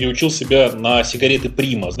соображениям переучил себя на сигареты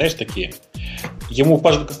Прима. Знаешь, такие? Ему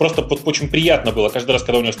просто очень приятно было. Каждый раз,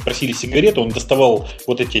 когда у него спросили сигарету, он доставал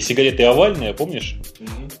вот эти сигареты овальные, помнишь?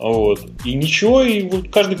 Mm-hmm. Вот. И ничего, и вот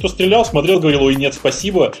каждый, кто стрелял, смотрел, говорил: ой, нет,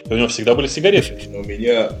 спасибо. И у него всегда были сигареты. У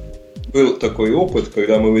меня был такой опыт,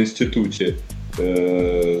 когда мы в институте.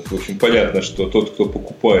 В общем, понятно, что тот, кто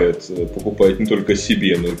покупает не только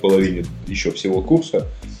себе, но и половине еще всего курса.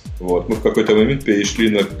 Вот. Мы в какой-то момент перешли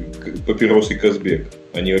на папиросы Казбек.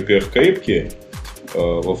 Они, во-первых, крепкие,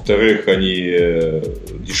 во-вторых, они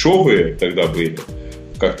дешевые тогда были.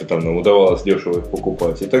 Как-то там нам удавалось дешево их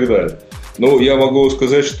покупать и так далее. Но я могу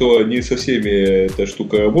сказать, что не со всеми эта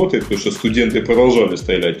штука работает, потому что студенты продолжали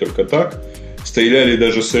стрелять только так. Стреляли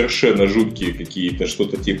даже совершенно жуткие какие-то,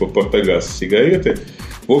 что-то типа Портогаз сигареты.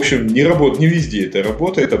 В общем, не везде это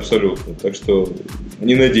работает абсолютно. Так что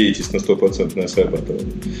не надейтесь на 100%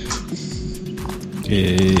 срабатывание.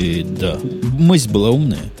 Да. Мысль была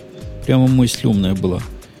умная. Прямо мысль умная была.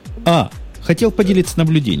 Хотел поделиться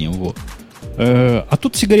наблюдением. А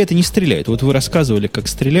тут сигареты не стреляют. Вот вы рассказывали, как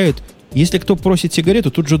стреляют. Если кто просит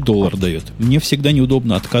сигарету, тут же $1 дает. Мне всегда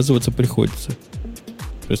неудобно, отказываться приходится.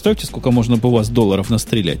 Представьте, сколько можно бы у вас долларов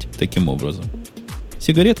настрелять таким образом.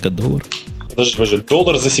 Сигаретка $1. Подожди,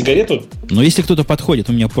 $1 за сигарету? Но если кто-то подходит,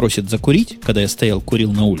 у меня просит закурить, когда я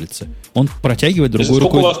курил на улице, он протягивает другую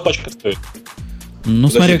руку. Сколько у вас пачка стоит? Ну,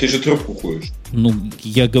 смотря... Ты же трубку куришь. Ну,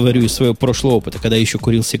 я говорю из своего прошлого опыта, когда я еще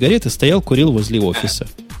курил сигареты, курил возле офиса.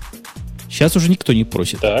 Сейчас уже никто не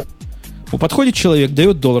просит. Так. Подходит человек,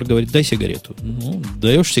 дает $1, говорит: дай сигарету. Ну,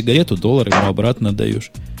 даешь сигарету, $1, ему обратно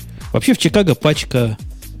даешь. Вообще в Чикаго пачка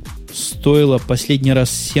стоила последний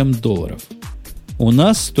раз $7. У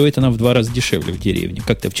нас стоит она в 2 раза дешевле в деревне.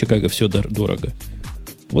 Как-то в Чикаго все дорого.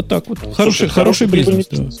 Вот так вот. Хороший бизнес.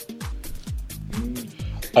 Да.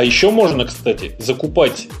 А еще можно, кстати,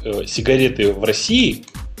 закупать сигареты в России,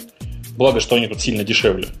 благо, что они тут сильно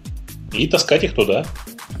дешевле, и таскать их туда.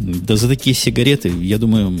 Да за такие сигареты, я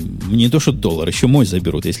думаю, мне не то что $1, еще мой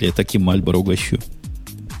заберут, если я таким Мальборо угощу.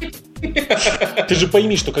 Ты же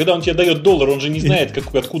пойми, что когда он тебе дает $1, он же не знает,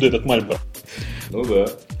 откуда этот Мальборо. Ну да.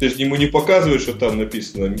 Ты же ему не показываешь, что там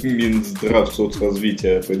написано Минздрав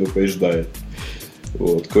соцразвития предупреждает.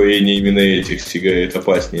 Вот. Курение именно этих сигарет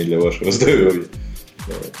опаснее для вашего здоровья.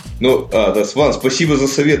 Ну, да, Сван, спасибо за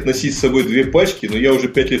совет носить с собой 2 пачки, но я уже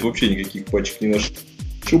 5 лет вообще никаких пачек не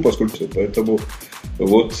ношу, поскольку поэтому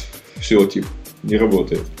вот все, типа, не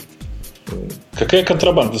работает. Какая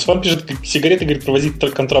контрабанда? Вам пишет, сигареты, говорит, провозить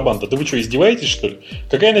контрабанда. Да вы что, издеваетесь, что ли?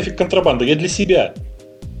 Какая нафиг контрабанда? Я для себя.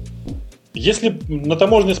 Если на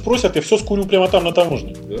таможне спросят, я все скурю прямо там на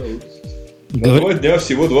таможне. На 2 дня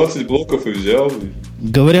всего 20 блоков и взял.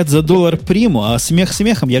 Говорят, за $1 приму, а смех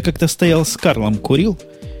смехом. Я как-то стоял с Карлом, курил.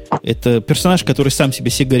 Это персонаж, который сам себе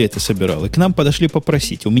сигареты собирал. И к нам подошли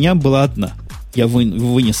попросить. У меня была одна. Я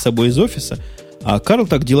вынес с собой из офиса. А Карл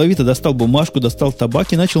так деловито достал бумажку, достал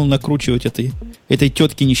табак и начал накручивать этой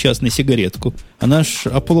тетке несчастной сигаретку. Она аж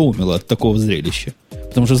ополоумела от такого зрелища.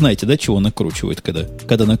 Потому что знаете, да, чего накручивает,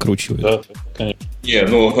 когда накручивает? Да,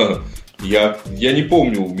 конечно. Я не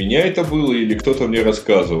помню, у меня это было или кто-то мне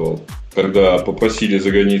рассказывал. Когда попросили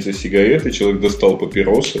за границей сигареты, человек достал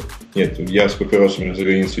папиросы. Нет, я с папиросами за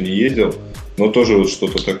границу не ездил, но тоже вот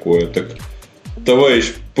что-то такое. Так,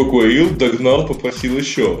 товарищ покурил, догнал, попросил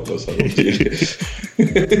еще, на самом деле.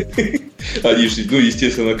 Они же,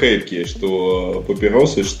 естественно, крепкие, что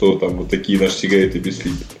папиросы, что там вот такие наши сигареты без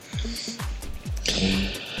фильтра.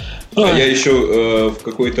 А я еще в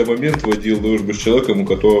какой-то момент водил дружбу с человеком, у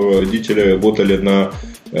которого родители работали на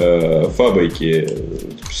фабрике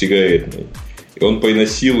сигаретной. И он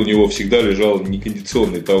приносил, у него всегда лежал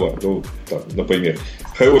некондиционный товар. Ну, там, например,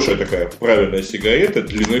 хорошая такая правильная сигарета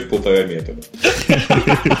длиной в 1,5 метра.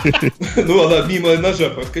 Ну, она мимо ножа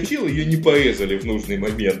проскочила, ее не порезали в нужный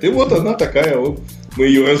момент. И вот она такая, вот, мы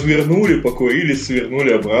ее развернули, покурили,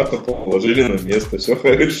 свернули обратно, положили на место, все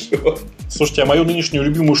хорошо. Слушайте, а мою нынешнюю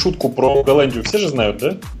любимую шутку про Голландию все же знают,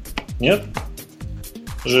 да? Нет?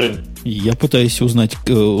 Жень? Я пытаюсь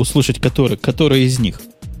услышать, которая из них.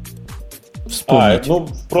 Вспомнить.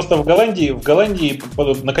 Просто в Голландии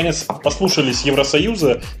наконец послушались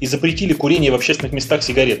Евросоюза и запретили курение в общественных местах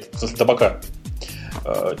сигарет, в смысле табака.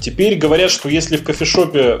 Теперь говорят, что если в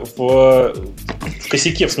кофешопе в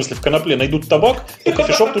косяке, в смысле в конопле, найдут табак, то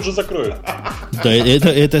кофешоп тут же закроют. Да,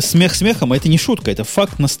 это смех смехом, а это не шутка, это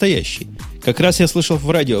факт настоящий. Как раз я слышал в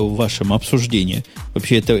радио в вашем обсуждении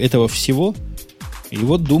вообще этого всего. И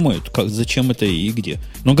вот думают, зачем это и где.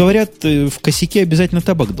 Но говорят, в косяке обязательно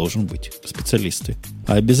табак должен быть, специалисты.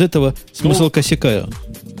 А без этого смысл косяка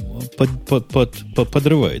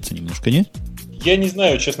подрывается немножко, не? Я не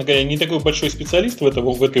знаю, честно говоря, не такой большой специалист в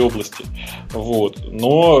этой области. Вот.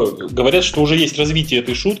 Но говорят, что уже есть развитие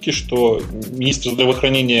этой шутки, что министр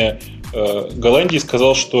здравоохранения Голландии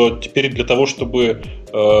сказал, что теперь для того, чтобы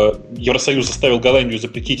Евросоюз заставил Голландию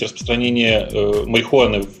запретить распространение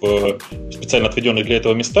марихуаны в специально отведенных для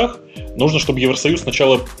этого местах, нужно, чтобы Евросоюз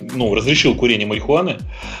сначала разрешил курение марихуаны,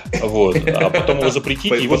 вот, а потом его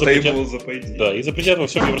запретить, и его запретят. Да, и запретят во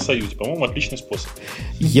всем Евросоюзе. По-моему, отличный способ.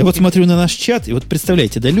 Я вот смотрю на наш чат, и вот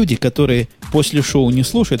представляете, да, люди, которые после шоу не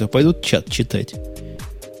слушают, а пойдут чат читать.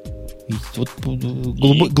 И вот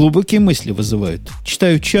глубокие мысли вызывают.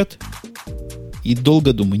 Читаю чат и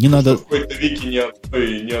долго думаю, не надо... В какой-то веке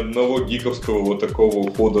ни одного гиковского вот такого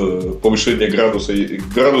ухода, повышения градуса.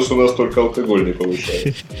 Градус у нас только алкогольный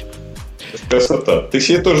повышает. Красота. Ты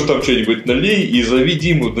себе тоже там что-нибудь налей и зови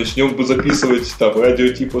Диму, начнем бы записывать там радио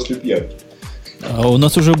Ти после пьянки. А у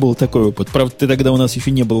нас уже был такой опыт. Правда, ты тогда у нас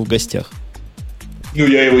еще не был в гостях.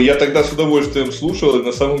 Я тогда с удовольствием слушал и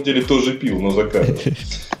на самом деле тоже пил, но заказывал.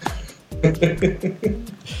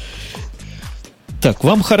 Так,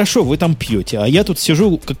 вам хорошо, вы там пьете, а я тут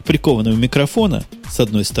сижу как прикованный у микрофона, с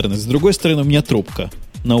одной стороны, с другой стороны у меня трубка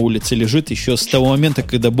на улице лежит еще с того момента,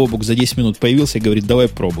 когда Бобук за 10 минут появился и говорит, давай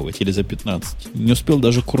пробовать, или за 15. Не успел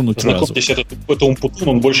даже курнуть разу. Знакомьтесь, это умпутун,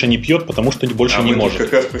 он больше не пьет, потому что больше не может.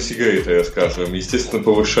 Как раз про сигареты рассказываем, естественно,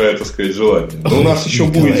 повышает, так сказать, желание. Но у нас еще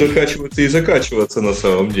будет закачиваться и закачиваться на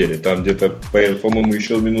самом деле, там где-то, по-моему,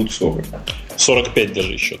 еще минут 40. 45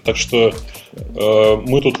 даже еще. Так что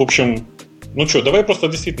мы тут, в общем... Ну что, давай просто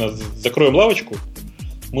действительно закроем лавочку.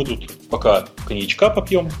 Мы тут пока коньячка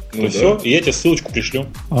попьем, все, и я тебе ссылочку пришлю.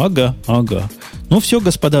 Ага. Ну все,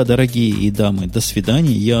 господа, дорогие и дамы, до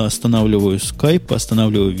свидания. Я останавливаю скайп,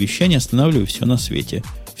 останавливаю вещание, останавливаю все на свете.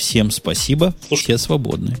 Всем спасибо, все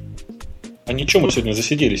свободны. А ничего мы сегодня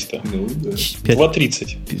засиделись-то?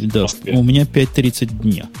 2:30. Да, у меня 5:30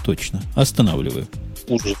 дня, точно. Останавливаю.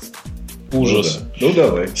 Ужас. Ну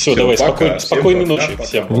давай. Все, давай, спокойной ночи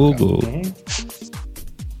всем. Пока.